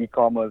not just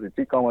e-commerce. It's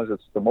e-commerce.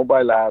 It's the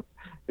mobile app.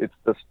 it's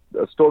the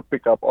store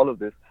pickup, all of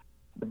this.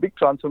 The big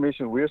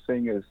transformation we're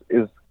seeing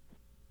is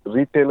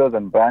retailers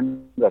and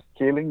brands are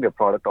scaling their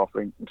product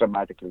offering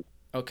dramatically.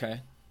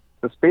 Okay.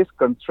 The space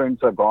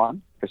constraints are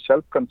gone. The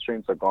shelf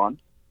constraints are gone.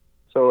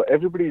 So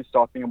everybody is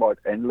talking about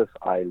endless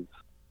aisles.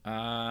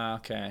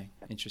 Okay.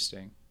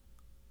 Interesting.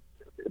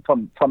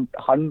 From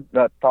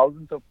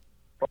thousands of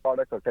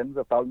products or tens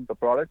of thousands of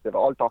products, they're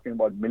all talking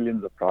about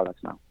millions of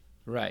products now.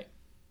 Right.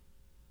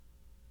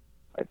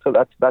 Right. So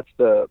that's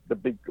the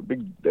big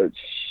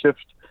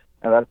shift,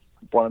 and that's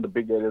one of the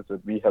big areas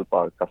that we help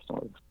our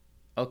customers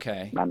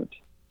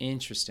manage.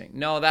 Interesting.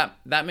 No,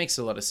 that makes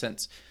a lot of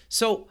sense.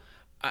 So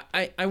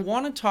I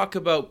want to talk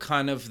about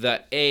kind of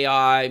the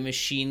AI,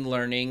 machine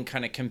learning,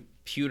 kind of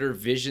computer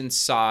vision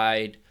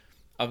side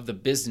of the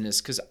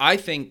business, because I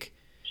think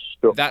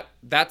Sure.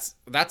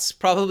 that's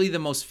probably the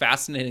most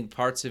fascinating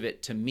parts of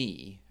it to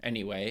me,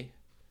 anyway.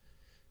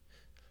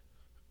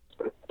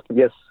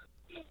 Yes.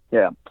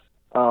 Yeah.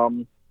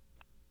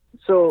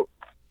 So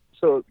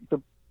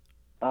the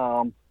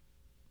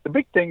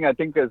big thing I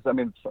think is, I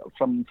mean,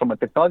 from a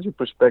technology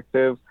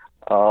perspective,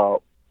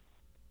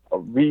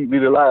 we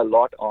rely a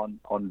lot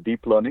on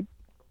deep learning,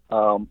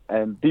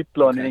 and deep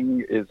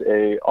learning is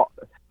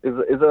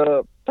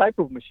a type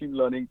of machine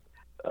learning.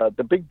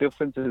 The big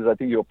difference is, I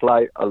think, you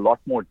apply a lot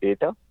more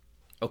data.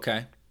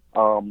 Okay.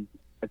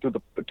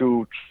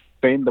 To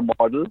train the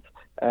models,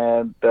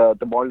 and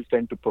the models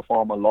tend to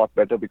perform a lot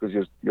better because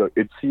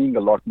it's seeing a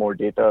lot more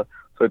data,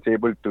 so it's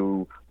able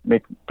to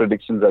make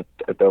predictions at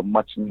a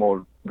much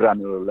more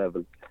granular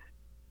level.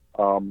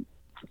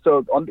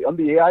 So on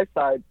the AI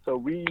side, so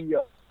we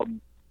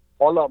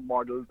all our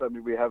models. I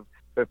mean, we have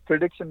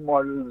prediction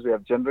models, we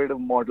have generative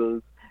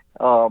models.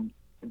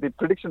 The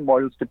prediction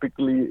models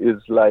typically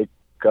is like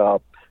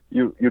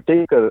you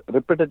take a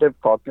repetitive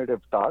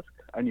cognitive task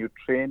and you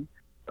train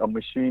a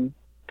machine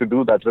to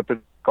do that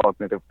repetitive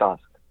cognitive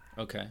task.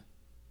 Okay.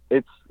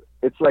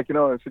 It's like,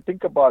 if you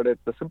think about it,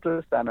 the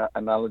simplest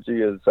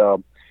analogy is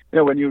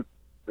when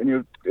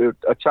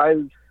a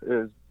child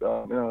is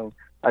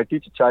I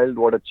teach a child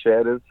what a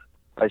chair is.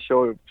 I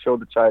show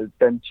the child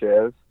 10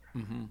 chairs,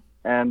 Mm-hmm.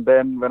 and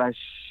then when I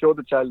show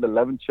the child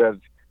 11 chairs,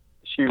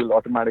 she will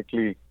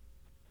automatically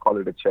call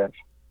it a chair.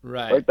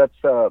 Right. That's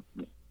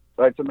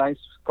it's a nice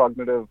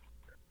cognitive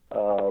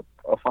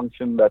a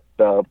function that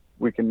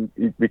we can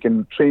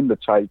train the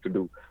child to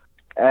do.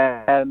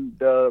 And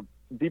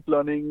deep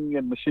learning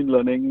and machine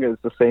learning is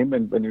the same.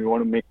 And when you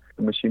want to make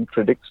the machine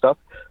predict stuff,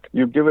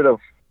 you give it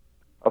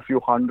a few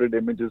hundred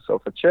images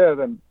of a chair,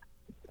 and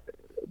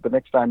the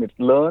next time it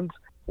learns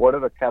what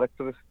are the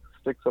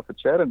characteristics of a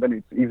chair, and then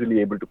it's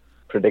easily able to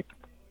predict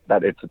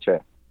that it's a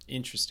chair.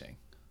 Interesting.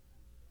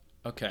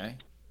 Okay.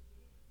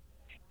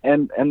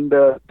 And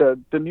the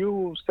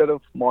new set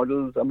of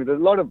models, I mean, there's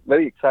a lot of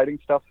very exciting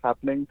stuff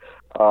happening.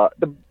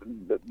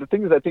 The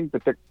thing is, I think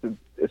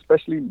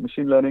especially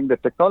machine learning, the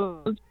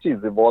technology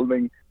is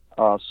evolving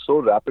so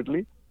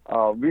rapidly.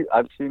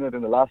 I've seen it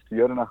in the last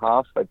year and a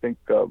half. I think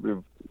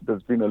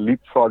there's been a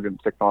leapfrog in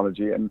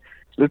technology, and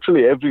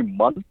literally every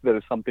month there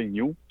is something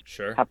new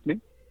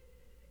happening.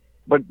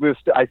 But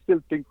I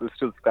still think we're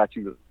still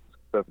scratching the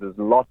surface. There's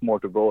a lot more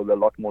to go. There's a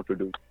lot more to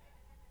do.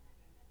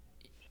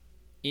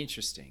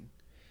 Interesting.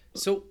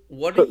 So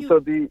what are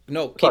you?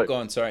 No, keep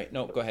going. Sorry.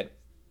 No, go ahead.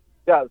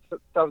 Yeah, so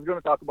I was going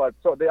to talk about.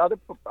 So the other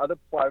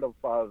part of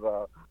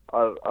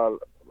our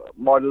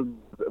models,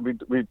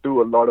 we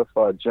do a lot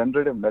of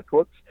generative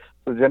networks.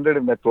 So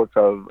generative networks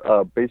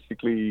are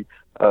basically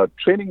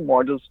training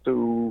models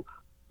to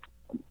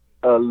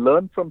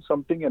learn from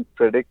something and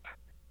predict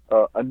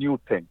a new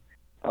thing.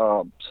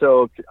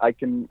 So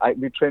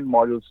we train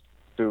models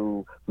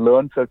to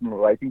learn certain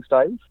writing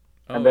styles,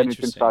 and then you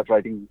can start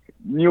writing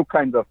new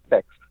kinds of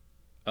text.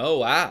 Oh,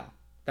 wow.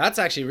 That's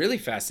actually really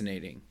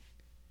fascinating.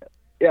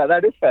 Yeah,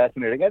 that is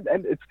fascinating.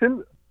 And it's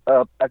still,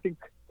 I think,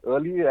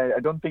 early. I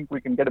don't think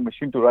we can get a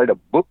machine to write a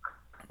book,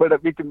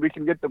 but we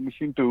can get the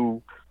machine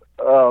to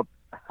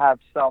have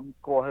some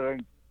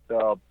coherent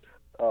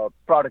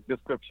product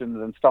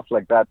descriptions and stuff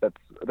like that.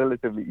 That's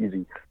relatively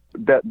easy.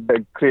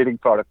 They're creating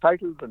product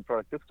titles and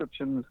product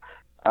descriptions,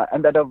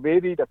 and that are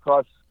varied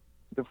across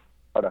different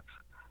products.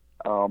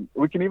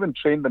 We can even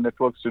train the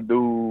networks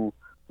to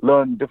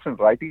learn different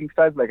writing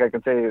styles. Like I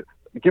can say,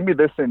 give me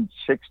this in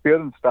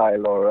Shakespearean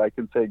style, or I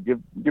can say,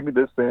 give me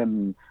this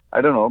in,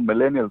 I don't know,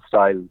 millennial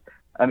style.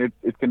 And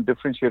it can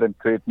differentiate and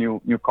create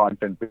new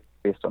content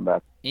based on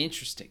that.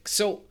 Interesting.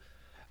 So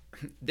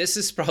this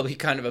is probably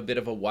kind of a bit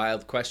of a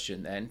wild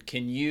question then.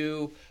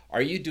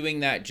 Are you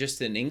doing that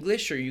just in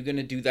English, or are you going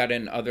to do that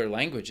in other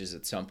languages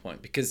at some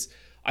point? Because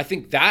I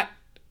think that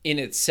in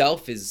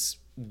itself is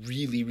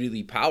really,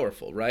 really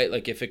powerful, right?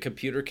 Like if a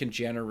computer can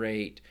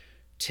generate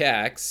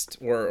text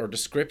or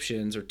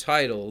descriptions or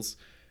titles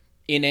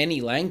in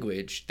any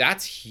language,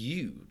 that's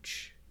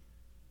huge.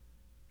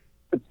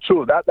 It's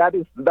true. That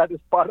is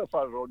part of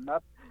our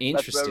roadmap.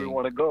 Interesting. That's where we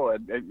want to go.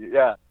 And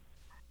yeah.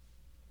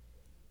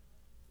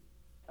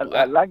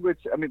 Wow.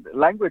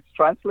 Language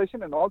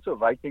translation and also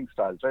writing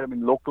styles, right? I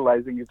mean,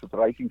 localizing it with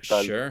writing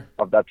styles Sure.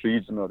 of that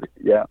region.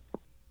 Yeah.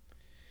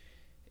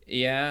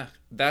 Yeah,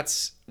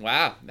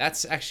 wow.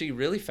 That's actually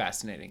really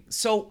fascinating.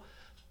 So,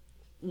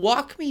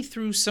 walk me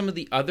through some of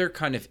the other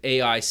kind of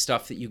AI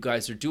stuff that you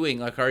guys are doing.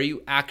 Like, are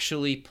you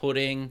actually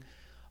putting,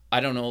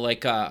 I don't know,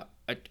 like a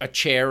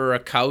chair or a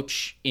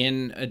couch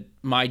in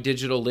my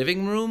digital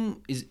living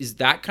room? Is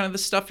that kind of the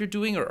stuff you're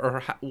doing,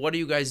 or what are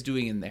you guys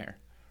doing in there?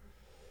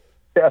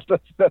 Yes,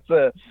 that's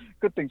a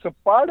good thing. So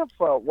part of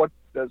what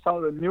some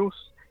of the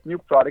new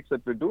products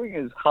that we're doing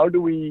is how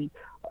do we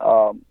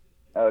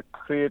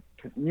create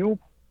new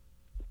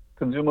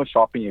consumer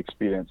shopping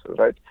experiences,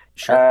 right?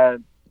 Sure.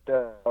 And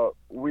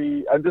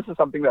this is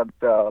something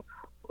that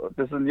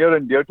this is near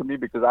and dear to me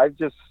because I've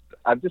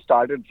just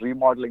started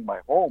remodeling my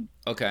home,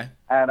 Okay.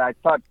 and I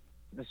thought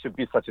this should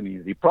be such an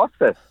easy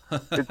process.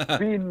 It's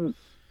been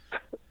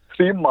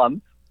 3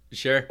 months,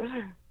 Sure.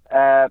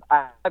 and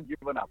I've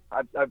given up.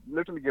 I've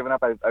literally given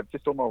up. I've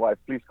just told my wife,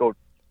 please go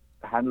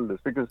handle this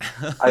because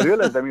I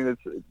realized, I mean,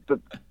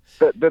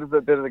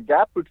 there is a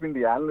gap between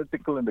the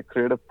analytical and the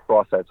creative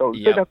process. So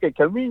we said, Yep. okay,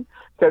 can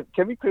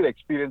we create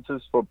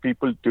experiences for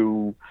people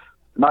to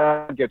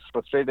not get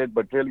frustrated,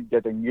 but really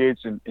get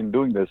engaged in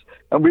doing this?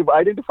 And we've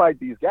identified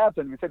these gaps,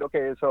 and we said,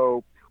 okay,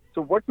 so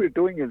what we're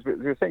doing is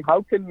we're saying,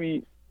 how can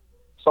we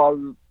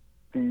solve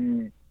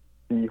the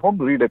home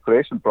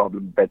redecoration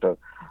problem better?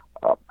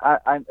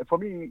 And for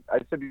me, I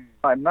said,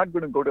 I'm not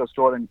going to go to a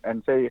store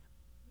and say,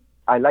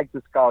 I like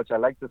this couch, I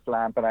like this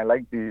lamp, and I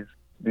like these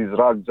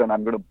rugs, and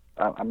I'm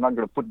not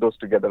going to put those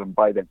together and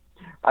buy them.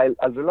 I'll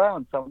rely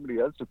on somebody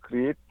else to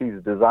create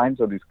these designs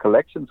or these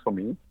collections for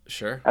me,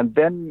 Sure. and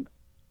then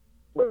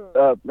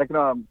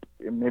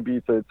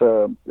maybe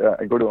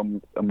I go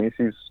to a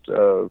Macy's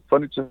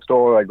furniture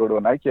store, I go to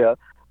an IKEA,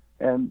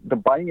 and the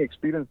buying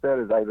experience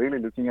there is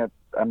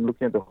I'm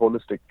looking at the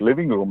holistic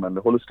living room and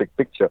the holistic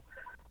picture.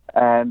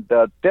 And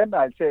then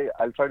I'll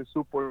try to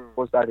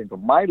superimpose that into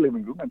my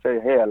living room and say,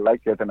 hey, I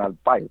like it, and I'll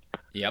buy it.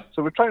 Yep.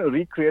 So we're trying to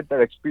recreate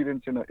that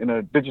experience in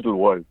a digital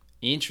world.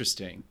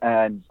 Interesting.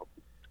 And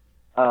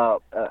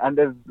so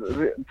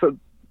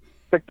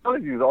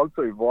technology has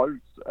also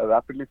evolved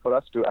rapidly for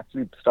us to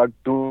actually start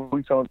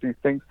doing some of these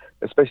things,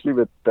 especially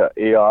with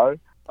AR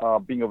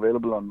being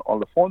available on all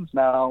the phones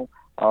now.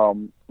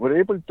 We're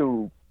able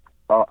to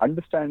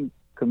understand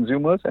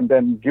consumers and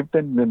then give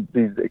them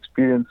these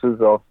experiences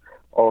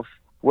of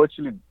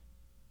virtually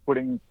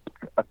putting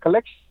a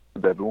collection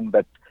in their room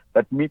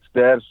that meets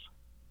their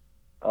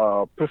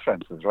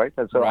preferences, right?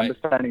 And so Right.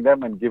 understanding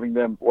them and giving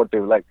them what they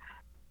like.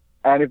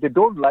 And if they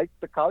don't like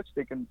the couch,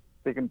 they can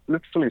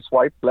literally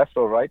swipe left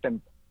or right and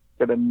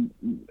get a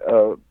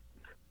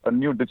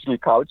new digital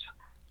couch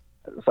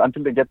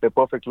until they get the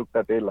perfect look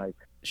that they like.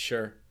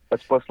 Sure.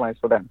 That's personalized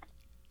for them.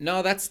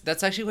 No,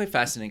 that's actually quite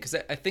fascinating because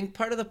I think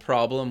part of the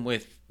problem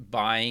with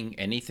buying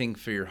anything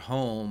for your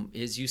home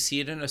is you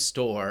see it in a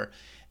store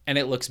and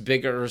it looks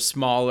bigger or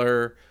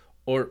smaller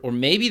or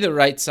maybe the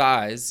right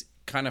size,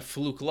 kind of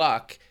fluke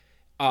luck.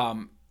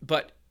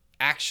 But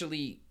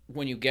actually,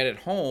 when you get it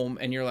home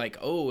and you're like,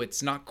 oh,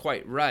 it's not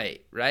quite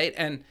right, right?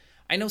 And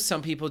I know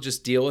some people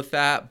just deal with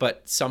that,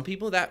 but some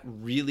people that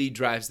really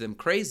drives them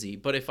crazy.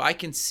 But if I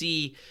can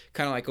see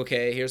kind of like,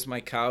 okay, here's my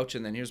couch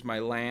and then here's my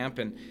lamp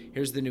and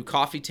here's the new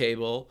coffee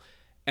table,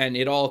 and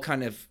it all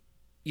kind of,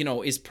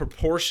 is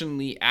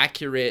proportionally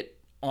accurate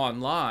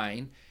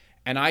online,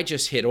 and I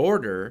just hit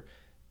order,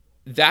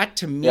 that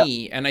to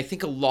me, and I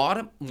think a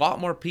lot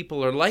more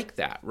people are like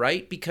that,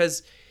 right?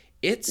 Because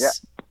it's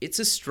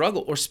a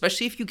struggle, or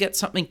especially if you get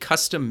something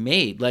custom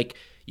made, like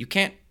you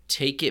can't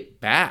take it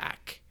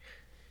back.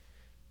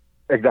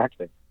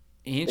 Exactly.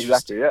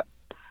 Interesting. Exactly.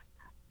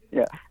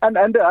 Yeah.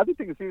 And the other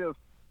thing is,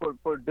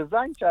 for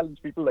design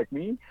challenged people like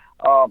me,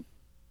 I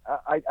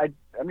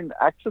mean,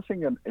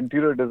 accessing an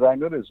interior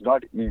designer is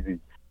not easy.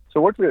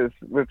 So what we're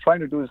trying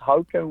to do is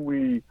how can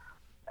we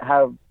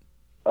have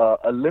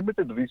a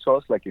limited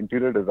resource like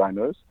interior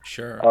designers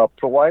Sure.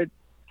 provide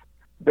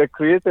their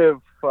creative,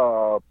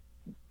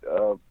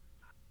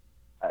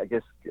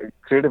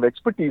 creative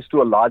expertise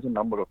to a larger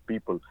number of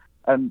people,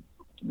 and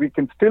we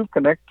can still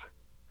connect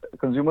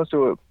consumers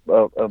to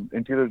an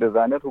interior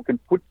designer who can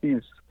put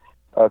these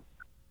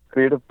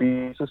creative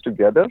pieces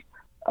together,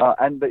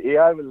 and the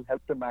AI will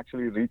help them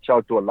actually reach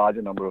out to a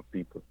larger number of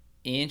people.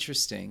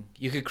 Interesting.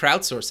 You could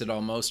crowdsource it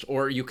almost,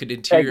 or you could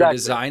interior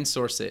design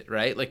source it,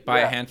 right? Like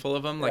buy a handful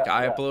of them. Like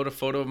I upload a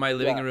photo of my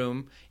living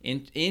room.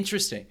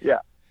 Interesting. Yeah.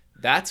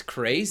 That's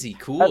crazy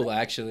cool,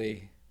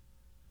 actually.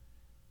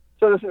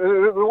 So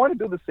we want to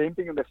do the same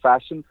thing on the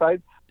fashion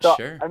side. So,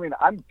 Sure. I mean,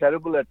 I'm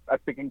terrible at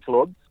picking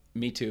clothes.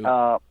 Me too.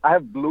 I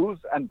have blues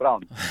and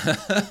browns.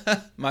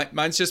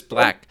 Mine's just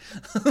black.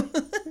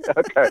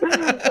 Okay.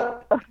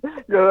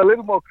 You're a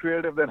little more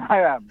creative than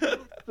I am.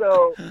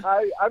 So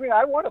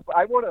I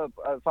want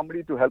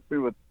somebody to help me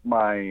with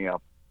my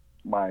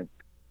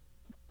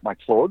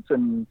clothes,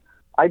 and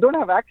I don't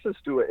have access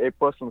to a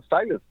personal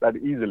stylist that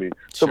easily.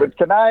 So, Sure. but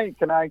can I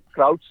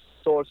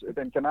crowdsource it,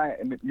 and can I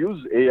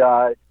use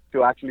AI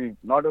to actually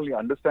not only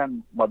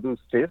understand Madhu's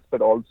taste but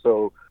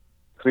also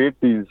create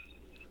these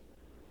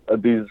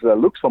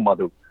looks for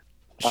Madhu?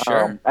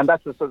 Sure. And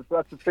that's a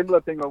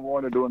similar thing I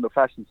want to do in the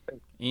fashion space.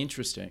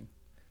 Interesting.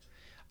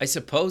 I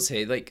suppose,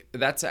 hey, like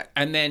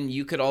and then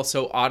you could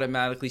also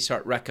automatically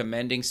start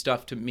recommending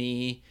stuff to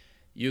me.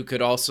 You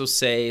could also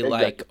say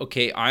like,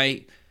 okay,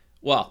 I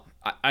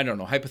don't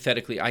know.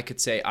 Hypothetically, I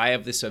could say I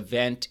have this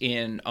event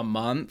in a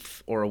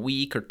month or a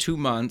week or 2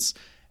 months,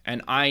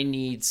 and I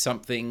need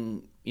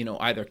something,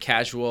 either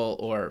casual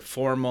or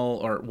formal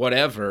or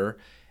whatever.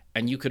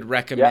 And you could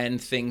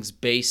recommend things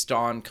based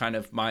on kind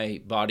of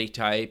my body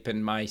type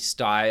and my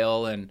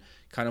style and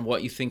kind of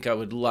what you think I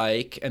would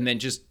like. And then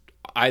just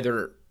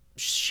either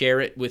share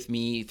it with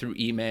me through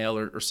email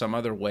or some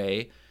other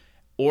way,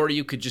 or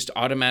you could just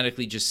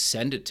automatically just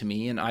send it to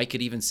me, and I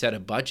could even set a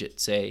budget.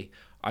 Say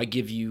I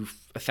give you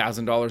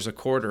 $1,000 a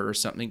quarter or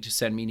something to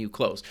send me new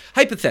clothes,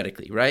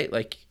 hypothetically, right?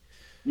 Like,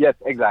 yes,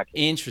 exactly.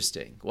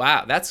 Interesting.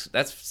 Wow,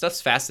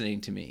 that's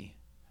fascinating to me.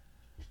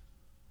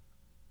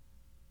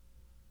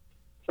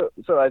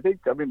 So I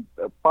think,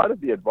 part of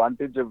the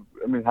advantage of,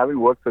 having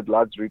worked with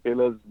large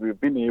retailers,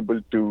 we've been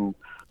able to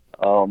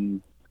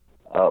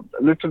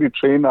literally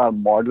train our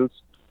models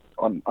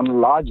on a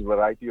large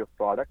variety of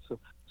products.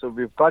 So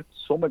we've got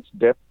so much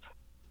depth.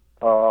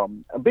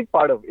 A big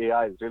part of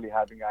AI is really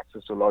having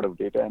access to a lot of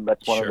data, and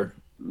that's one of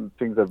the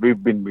things that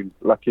we've been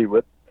lucky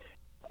with.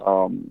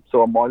 So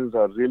our models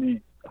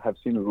have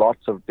seen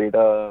lots of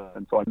data,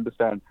 and so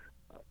understand.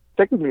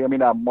 Technically,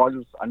 our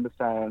models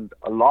understand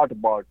a lot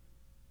about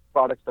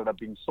products that are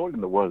being sold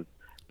in the world.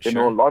 They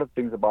know a lot of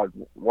things about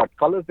what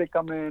colors they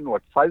come in,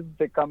 what sizes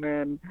they come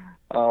in,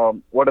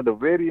 what are the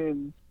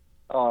variants.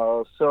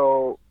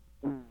 So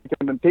we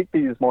can then take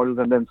these models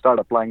and then start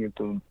applying it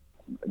to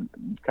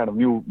kind of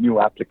new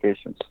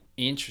applications.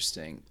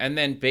 Interesting. And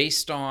then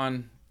based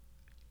on,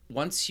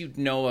 once you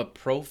know a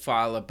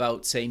profile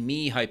about, say,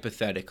 me,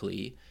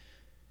 hypothetically,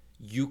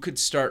 you could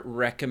start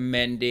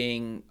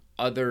recommending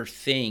other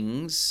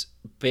things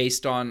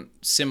based on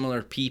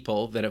similar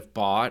people that have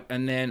bought.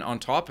 And then on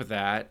top of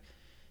that,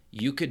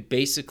 you could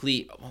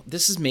basically,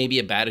 this is maybe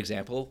a bad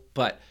example,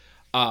 but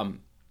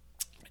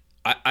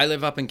I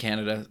live up in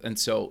Canada. And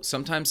so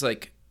sometimes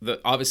like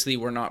obviously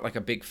we're not like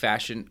a big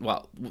fashion,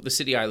 the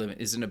city I live in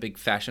isn't a big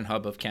fashion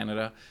hub of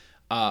Canada.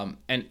 Or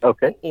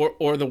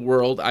the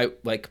world, I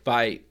like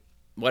buy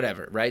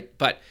whatever, right?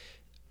 But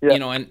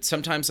and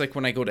sometimes like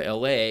when I go to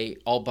LA,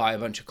 I'll buy a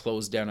bunch of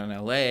clothes down in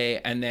LA,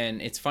 and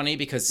then it's funny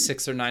because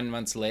 6 or 9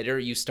 months later,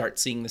 you start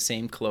seeing the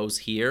same clothes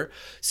here.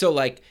 So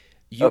like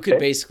you could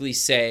basically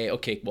say,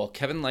 okay, well,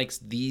 Kevin likes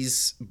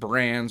these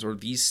brands or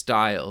these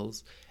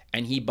styles,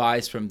 and he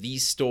buys from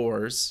these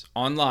stores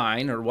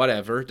online or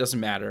whatever, it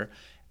doesn't matter.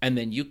 And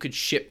then you could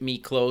ship me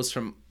clothes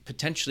from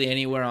potentially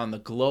anywhere on the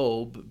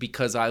globe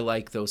because I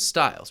like those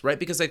styles, right?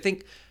 Because I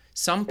think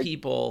some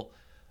people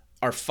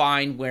are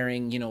fine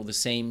wearing, the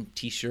same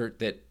t-shirt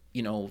that,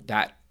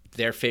 that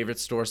their favorite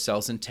store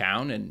sells in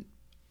town and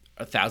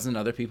 1,000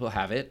 other people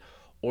have it.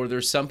 Or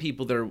there's some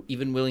people that are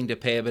even willing to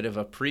pay a bit of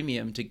a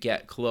premium to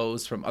get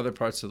clothes from other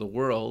parts of the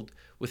world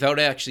without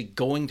actually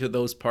going to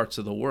those parts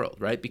of the world,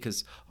 right?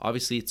 Because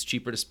obviously it's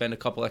cheaper to spend a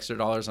couple extra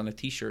dollars on a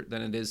t-shirt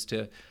than it is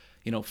to,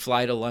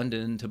 fly to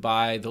London to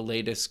buy the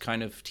latest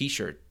kind of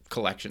t-shirt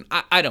collection.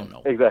 I don't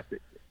know. Exactly.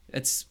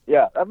 It's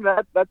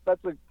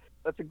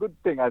that's a good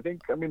thing. I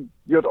think,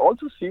 you're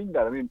also seeing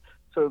that.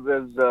 So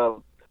there's,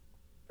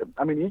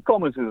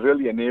 e-commerce is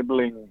really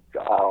enabling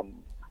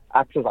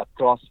access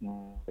across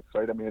markets,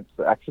 right? It's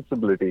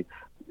accessibility.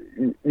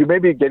 I may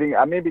be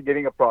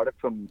getting a product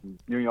from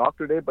New York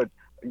today, but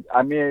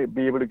I may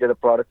be able to get a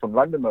product from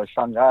London or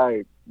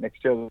Shanghai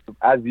next year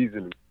as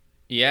easily.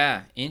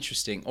 Yeah,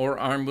 interesting. Or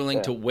I'm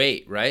willing to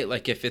wait, right?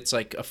 Like if it's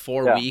like a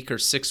 4-week or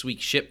 6-week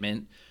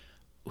shipment,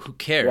 who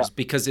cares?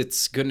 Because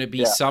it's going to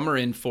be summer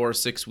in 4 or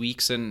 6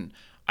 weeks, and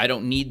I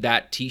don't need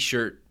that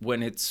t-shirt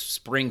when it's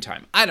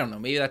springtime. I don't know.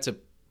 Maybe that's a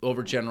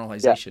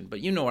overgeneralization, but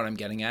you know what I'm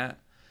getting at.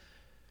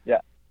 Yeah.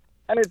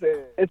 And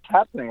it's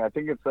happening. I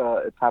think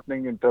it's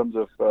happening in terms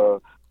of,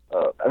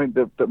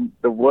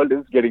 the world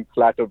is getting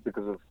flatter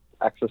because of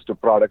access to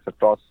products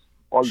across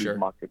all these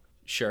markets.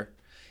 Sure.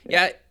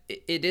 Yeah,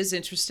 it is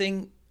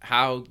interesting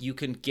how you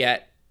can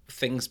get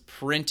things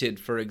printed,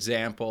 for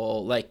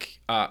example, like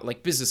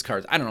business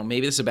cards. I don't know,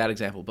 maybe this is a bad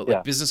example, but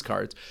like business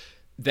cards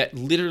that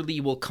literally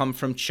will come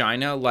from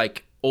China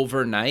like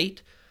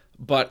overnight,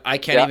 but I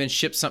can't even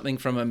ship something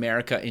from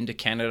America into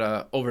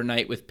Canada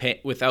overnight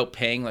without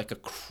paying like a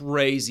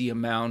crazy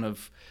amount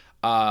of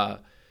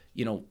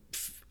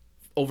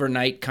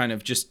overnight kind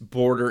of just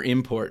border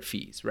import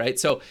fees, right?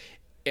 So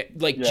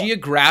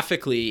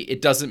geographically it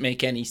doesn't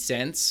make any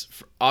sense.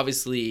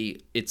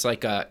 Obviously it's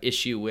like a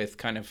issue with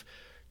kind of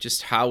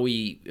just how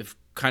we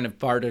kind of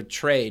barter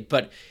trade,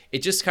 but it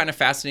just kind of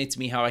fascinates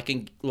me how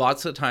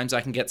lots of times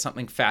I can get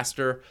something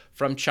faster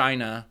from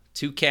China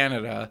to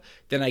Canada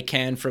than I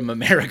can from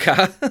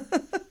America.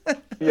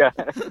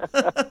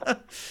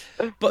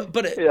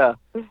 but yeah,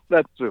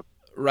 that's true.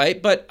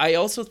 Right. But I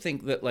also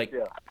think that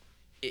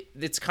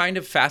it's kind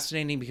of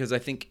fascinating because I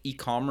think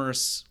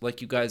e-commerce,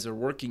 like you guys are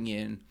working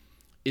in,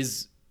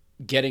 is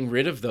getting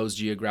rid of those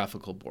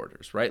geographical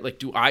borders, right? Like,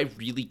 do I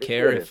really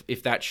care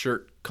if that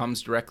shirt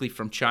comes directly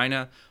from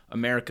China,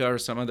 America, or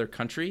some other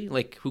country?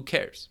 Like, who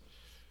cares?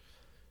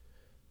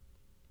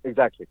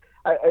 Exactly.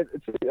 I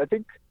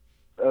think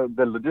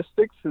the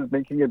logistics is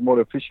making it more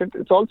efficient.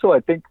 It's also, I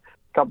think,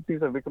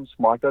 companies have become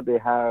smarter. They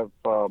have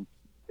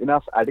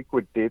enough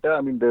adequate data.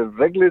 I mean, there are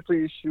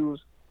regulatory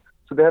issues,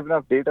 so they have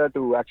enough data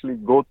to actually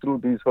go through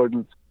these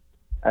hurdles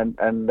and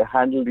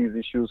handle these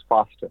issues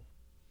faster.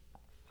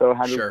 So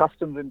handle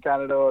customs in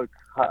Canada, or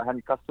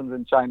handle customs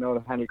in China,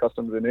 or handle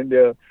customs in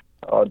India.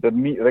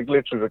 The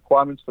regulatory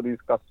requirements for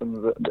these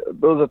customs,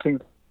 those are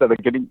things that are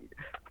getting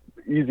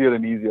easier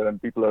and easier,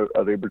 and people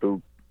are able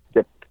to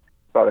get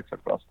products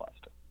across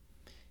faster.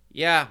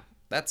 Yeah,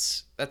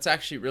 that's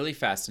actually really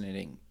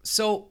fascinating.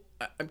 So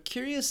I'm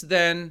curious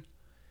then,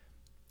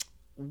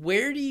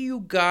 where do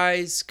you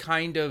guys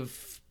kind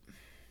of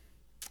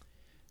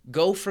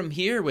go from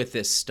here with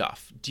this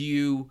stuff? Do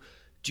you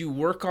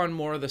work on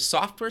more of the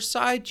software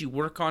side? Do you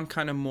work on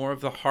kind of more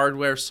of the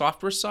hardware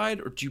software side,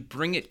 or do you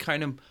bring it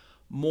kind of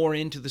more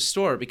into the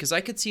store? Because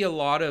I could see a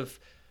lot of,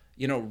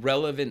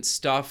 relevant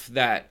stuff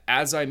that,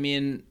 as I'm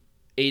in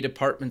a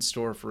department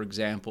store, for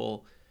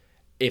example,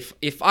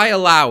 if I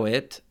allow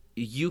it,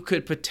 you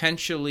could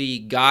potentially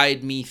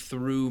guide me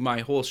through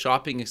my whole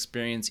shopping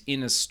experience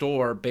in a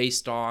store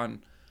based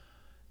on,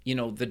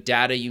 the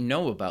data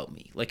about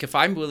me. Like, if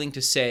I'm willing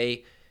to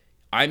say,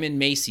 I'm in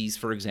Macy's,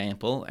 for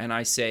example, and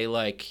I say,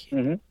 like,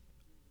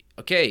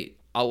 okay,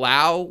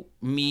 allow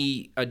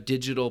me a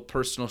digital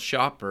personal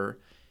shopper,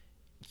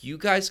 you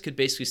guys could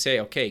basically say,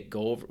 okay,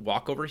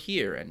 walk over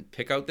here and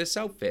pick out this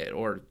outfit,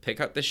 or pick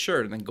out this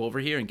shirt, and then go over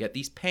here and get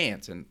these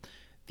pants, and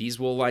these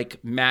will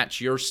like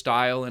match your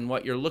style and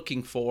what you're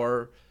looking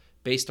for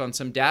based on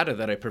some data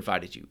that I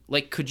provided you.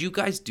 Like, could you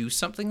guys do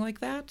something like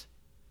that?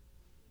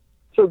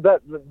 So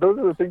those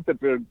are the things that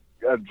we're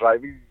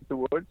driving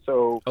towards.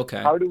 So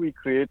how do we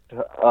create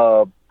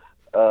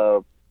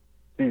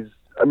these,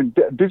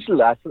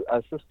 digital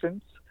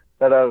assistants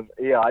that are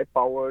AI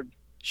powered,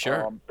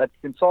 that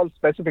can solve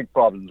specific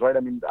problems, right?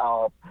 I mean,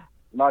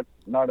 not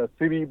a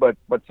Siri, but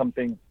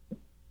something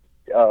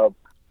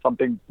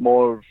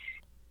more,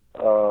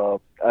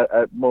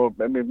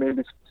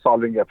 maybe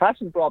solving a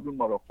fashion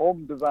problem, or a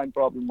home design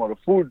problem, or a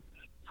food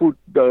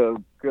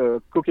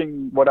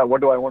cooking. What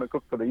do I want to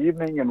cook for the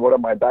evening, and what are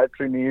my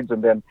dietary needs,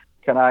 and then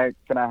can I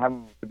have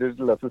a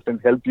digital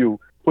assistant help you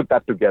put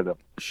that together?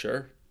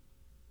 Sure.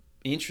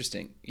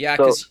 Interesting. Yeah.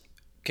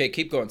 Okay,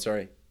 keep going.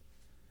 Sorry.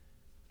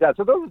 Yeah.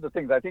 So those are the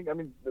things. I think.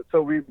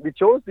 So we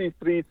chose these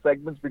three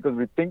segments because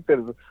we think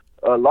there's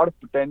a lot of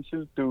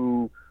potential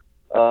to,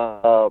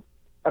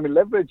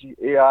 leverage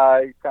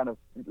AI, kind of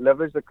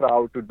leverage the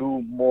crowd to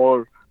do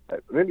more,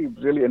 really,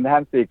 really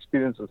enhance the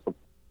experiences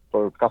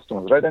for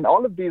customers, right? And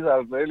all of these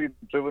are really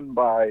driven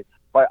by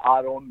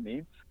our own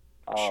needs.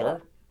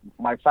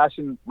 My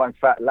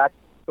lack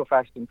of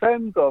fashion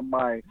trends, or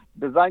my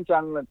design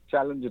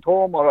challenge at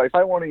home, or if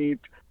I want to eat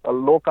a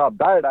low carb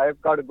diet,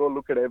 I've got to go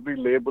look at every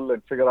label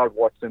and figure out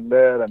what's in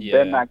there, and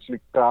then actually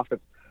craft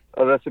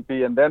a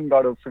recipe, and then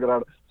got to figure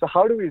out. So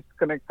how do we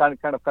kind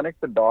of connect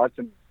the dots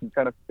and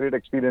kind of create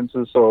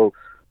experiences so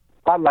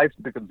our life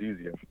becomes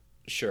easier?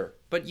 Sure,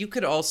 but you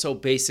could also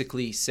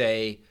basically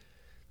say,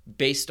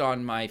 based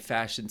on my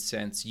fashion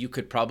sense, you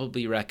could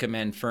probably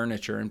recommend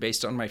furniture, and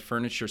based on my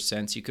furniture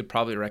sense, you could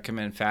probably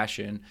recommend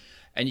fashion,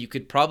 and you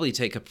could probably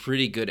take a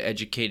pretty good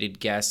educated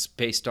guess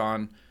based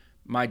on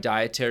my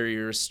dietary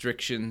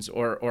restrictions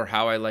or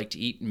how I like to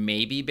eat,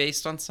 maybe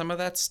based on some of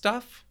that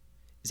stuff.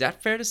 Is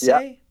that fair to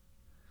say?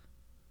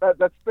 Yeah.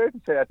 That's fair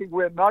to say. I think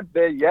we're not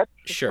there yet.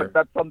 Sure. But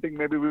that's something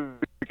maybe we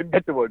can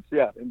get towards,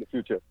 in the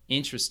future.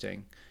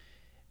 Interesting.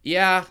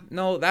 Yeah,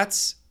 no,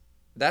 that's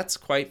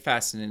quite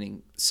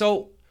fascinating.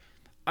 So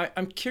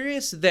I'm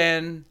curious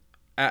then,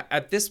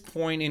 at this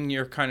point in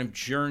your kind of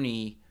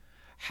journey,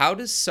 how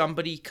does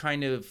somebody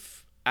kind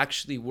of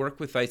actually work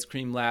with Ice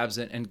Cream Labs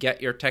and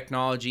get your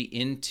technology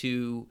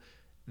into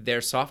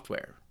their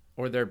software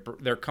or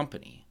their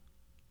company?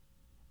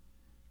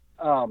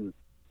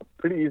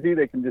 Pretty easy.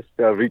 They can just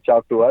reach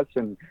out to us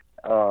and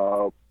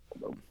at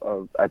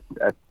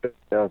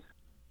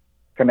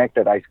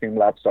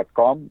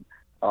connect@icecreamlabs.com.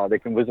 They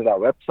can visit our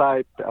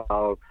website,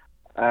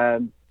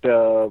 and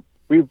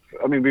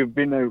we've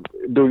been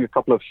doing a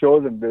couple of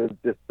shows, and there's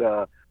just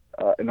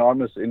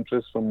enormous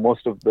interest from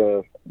most of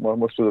the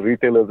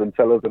retailers and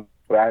sellers and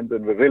brands,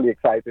 and we're really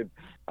excited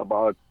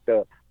about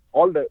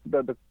all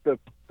the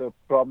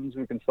problems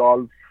we can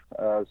solve.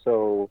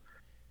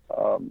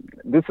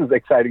 This is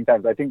exciting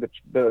times. I think that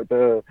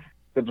the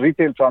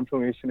retail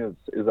transformation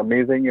is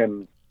amazing,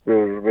 and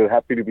we're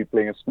happy to be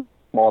playing a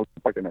small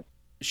part in it.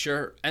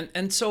 Sure.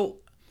 And so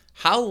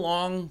how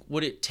long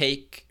would it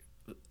take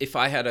if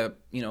I had a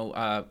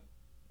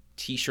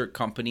t-shirt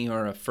company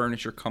or a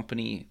furniture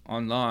company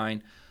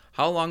online?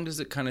 How long does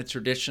it kind of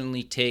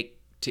traditionally take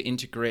to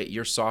integrate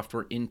your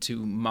software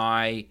into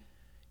my,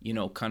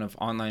 kind of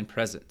online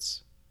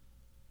presence?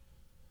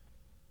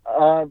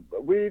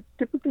 We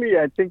typically,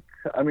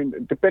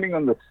 depending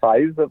on the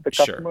size of the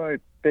customer,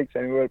 takes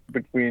anywhere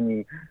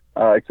between,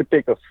 it could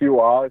take a few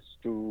hours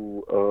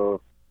to a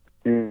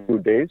few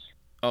days.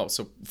 Oh,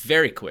 so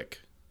very quick.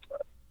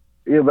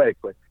 Yeah, very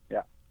quick.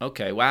 Yeah.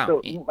 Okay. Wow.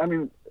 So, I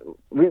mean,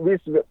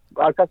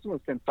 our customers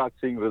can start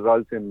seeing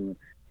results in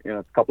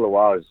a couple of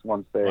hours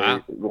once they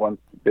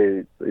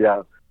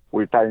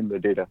we tie in the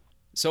data.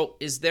 So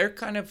is there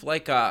kind of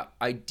like a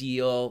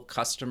ideal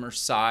customer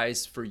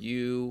size for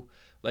you?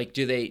 Like,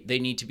 do they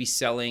need to be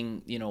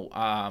selling,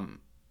 I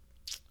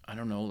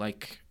don't know,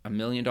 like $1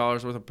 million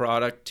worth of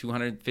product,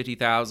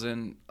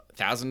 $250,000,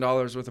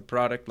 $1,000 worth of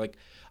product? Like,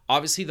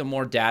 obviously the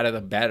more data,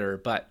 the better,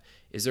 but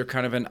is there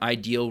kind of an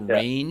ideal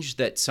range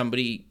that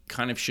somebody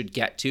kind of should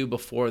get to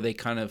before they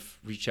kind of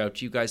reach out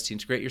to you guys to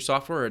integrate your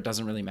software, or it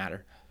doesn't really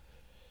matter?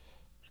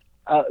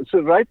 So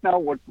right now,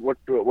 what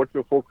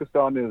we're focused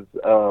on is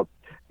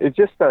it's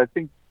just I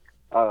think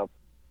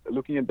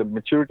looking at the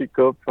maturity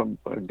curve from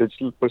a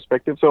digital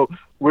perspective. So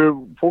we're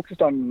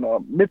focused on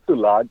mid to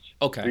large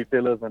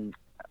retailers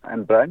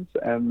and brands,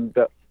 and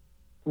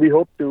we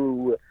hope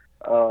to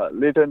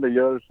later in the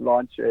year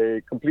launch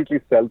a completely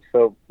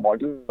self-serve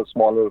model so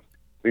smaller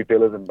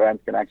retailers and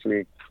brands can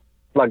actually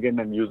plug in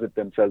and use it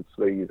themselves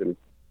very easily.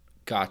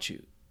 Got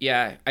you.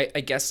 Yeah,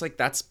 I guess like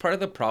that's part of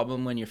the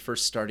problem when you're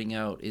first starting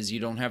out is you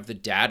don't have the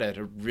data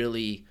to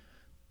really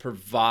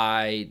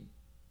provide,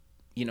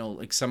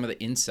 like some of the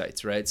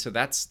insights, right? So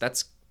that's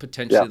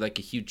potentially like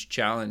a huge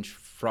challenge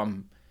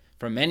from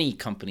any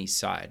company's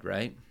side,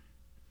 right?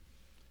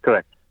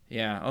 Correct.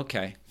 Yeah.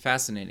 Okay.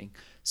 Fascinating.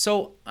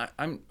 So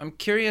I'm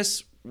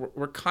curious.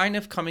 We're kind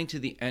of coming to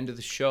the end of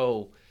the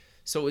show.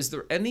 So is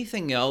there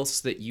anything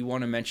else that you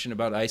want to mention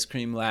about Ice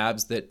Cream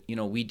Labs that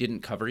we didn't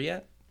cover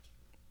yet?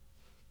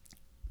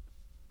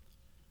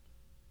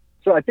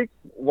 So I think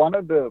one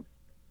of the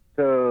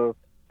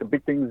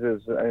big things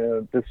is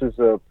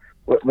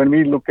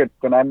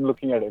when I'm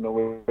looking at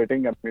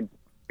innovating, I mean,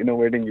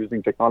 innovating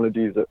using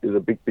technology is a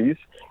big piece.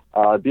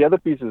 The other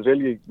piece is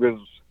really we're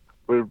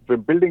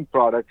building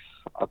products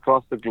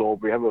across the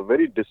globe. We have a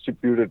very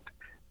distributed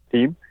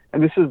team,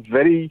 and this is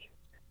very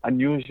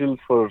unusual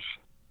for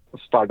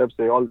startups.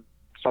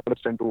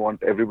 Startups tend to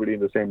want everybody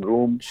in the same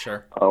room,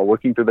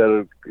 working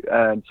together,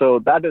 and so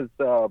that is.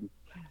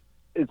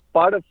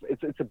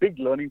 It's a big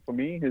learning for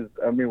me.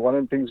 One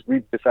of the things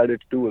we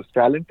decided to do is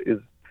talent is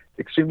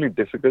extremely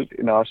difficult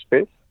in our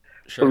space.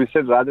 So we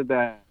said rather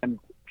than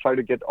try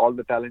to get all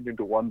the talent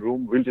into one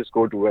room, we'll just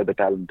go to where the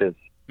talent is.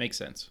 Makes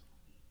sense.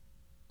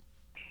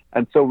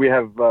 And so we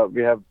have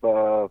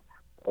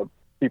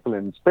people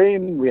in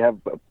Spain. We have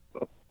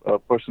a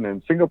person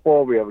in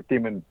Singapore. We have a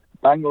team in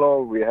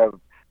Bangalore. We have a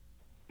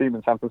team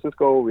in San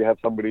Francisco. We have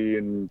somebody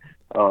in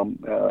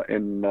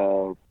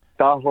Tahoe.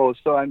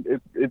 So and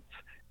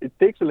it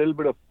takes a little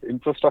bit of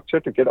infrastructure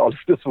to get all of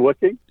this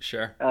working.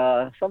 Sure.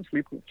 Some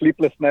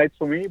sleepless nights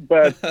for me,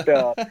 but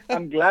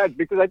I'm glad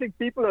because I think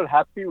people are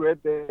happy where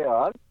they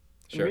are.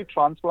 Sure. Me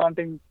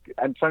transplanting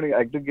and trying to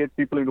aggregate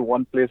people into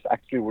one place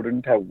actually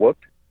wouldn't have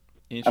worked.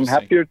 I'm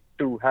happier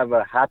to have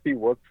a happy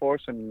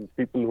workforce and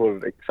people who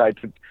are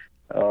excited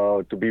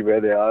to be where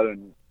they are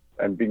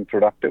and being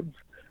productive.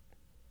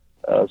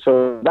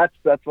 So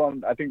that's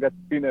one. I think that's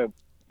been a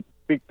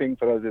big thing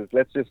for us is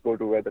let's just go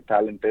to where the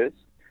talent is.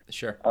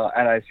 Sure.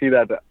 And I see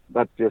that's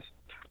just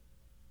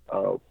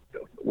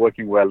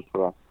working well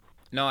for us.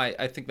 No,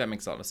 I think that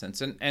makes a lot of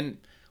sense. And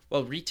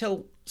well,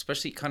 retail,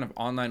 especially kind of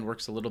online,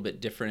 works a little bit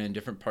different in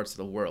different parts of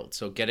the world.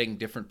 So getting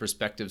different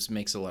perspectives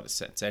makes a lot of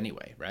sense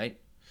anyway, right?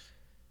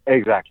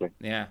 Exactly.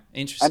 Yeah.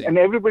 Interesting. And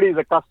everybody is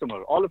a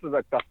customer. All of us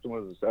are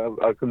customers,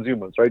 are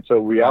consumers, right?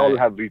 So we all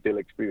have retail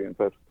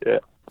experiences. Yeah.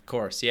 Of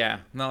course. Yeah.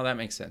 No, that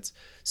makes sense.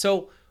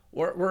 So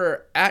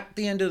we're at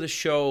the end of the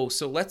show.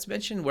 So let's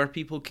mention where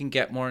people can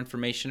get more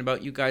information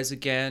about you guys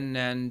again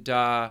and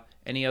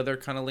any other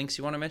kind of links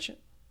you want to mention.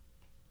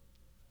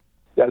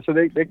 Yeah, so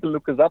they can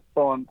look us up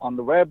on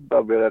the web.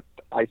 We're at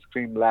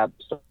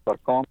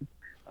icecreamlabs.com.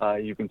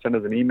 You can send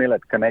us an email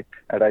at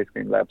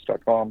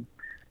connect@icecreamlabs.com.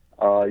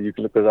 You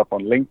can look us up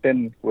on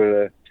LinkedIn.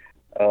 We're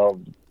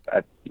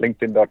at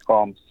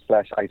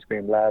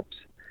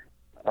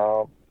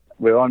linkedin.com/icecreamlabs.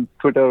 We're on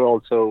Twitter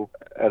also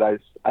at Ice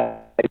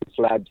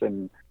Labs,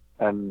 and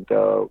I'm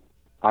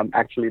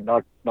actually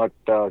not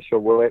sure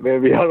where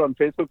we are on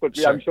Facebook, but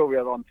I'm sure we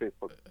are on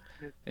Facebook.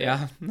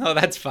 Yeah, no,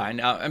 that's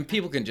fine. And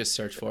people can just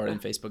search for it on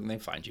Facebook and they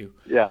find you.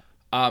 Yeah.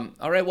 All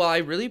right. Well, I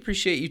really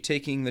appreciate you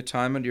taking the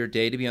time out of your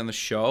day to be on the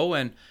show,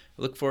 and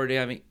I look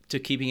forward to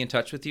keeping in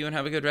touch with you. And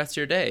have a good rest of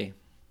your day.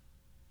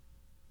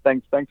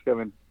 Thanks,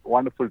 Kevin.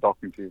 Wonderful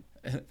talking to you.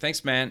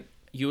 Thanks, man.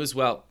 You as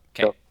well.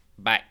 Okay. Sure.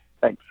 Bye.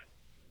 Thanks.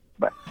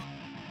 Bye.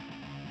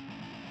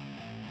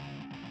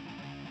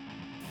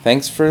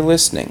 Thanks for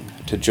listening.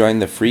 To join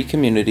the free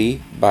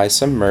community, buy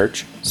some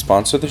merch,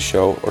 sponsor the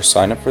show, or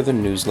sign up for the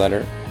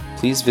newsletter,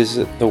 please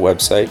visit the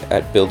website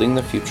at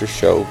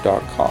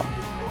buildingthefutureshow.com.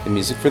 The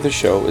music for the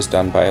show is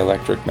done by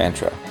Electric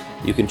Mantra.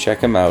 You can check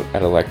him out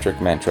at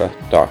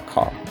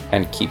electricmantra.com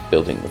and keep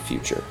building the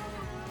future.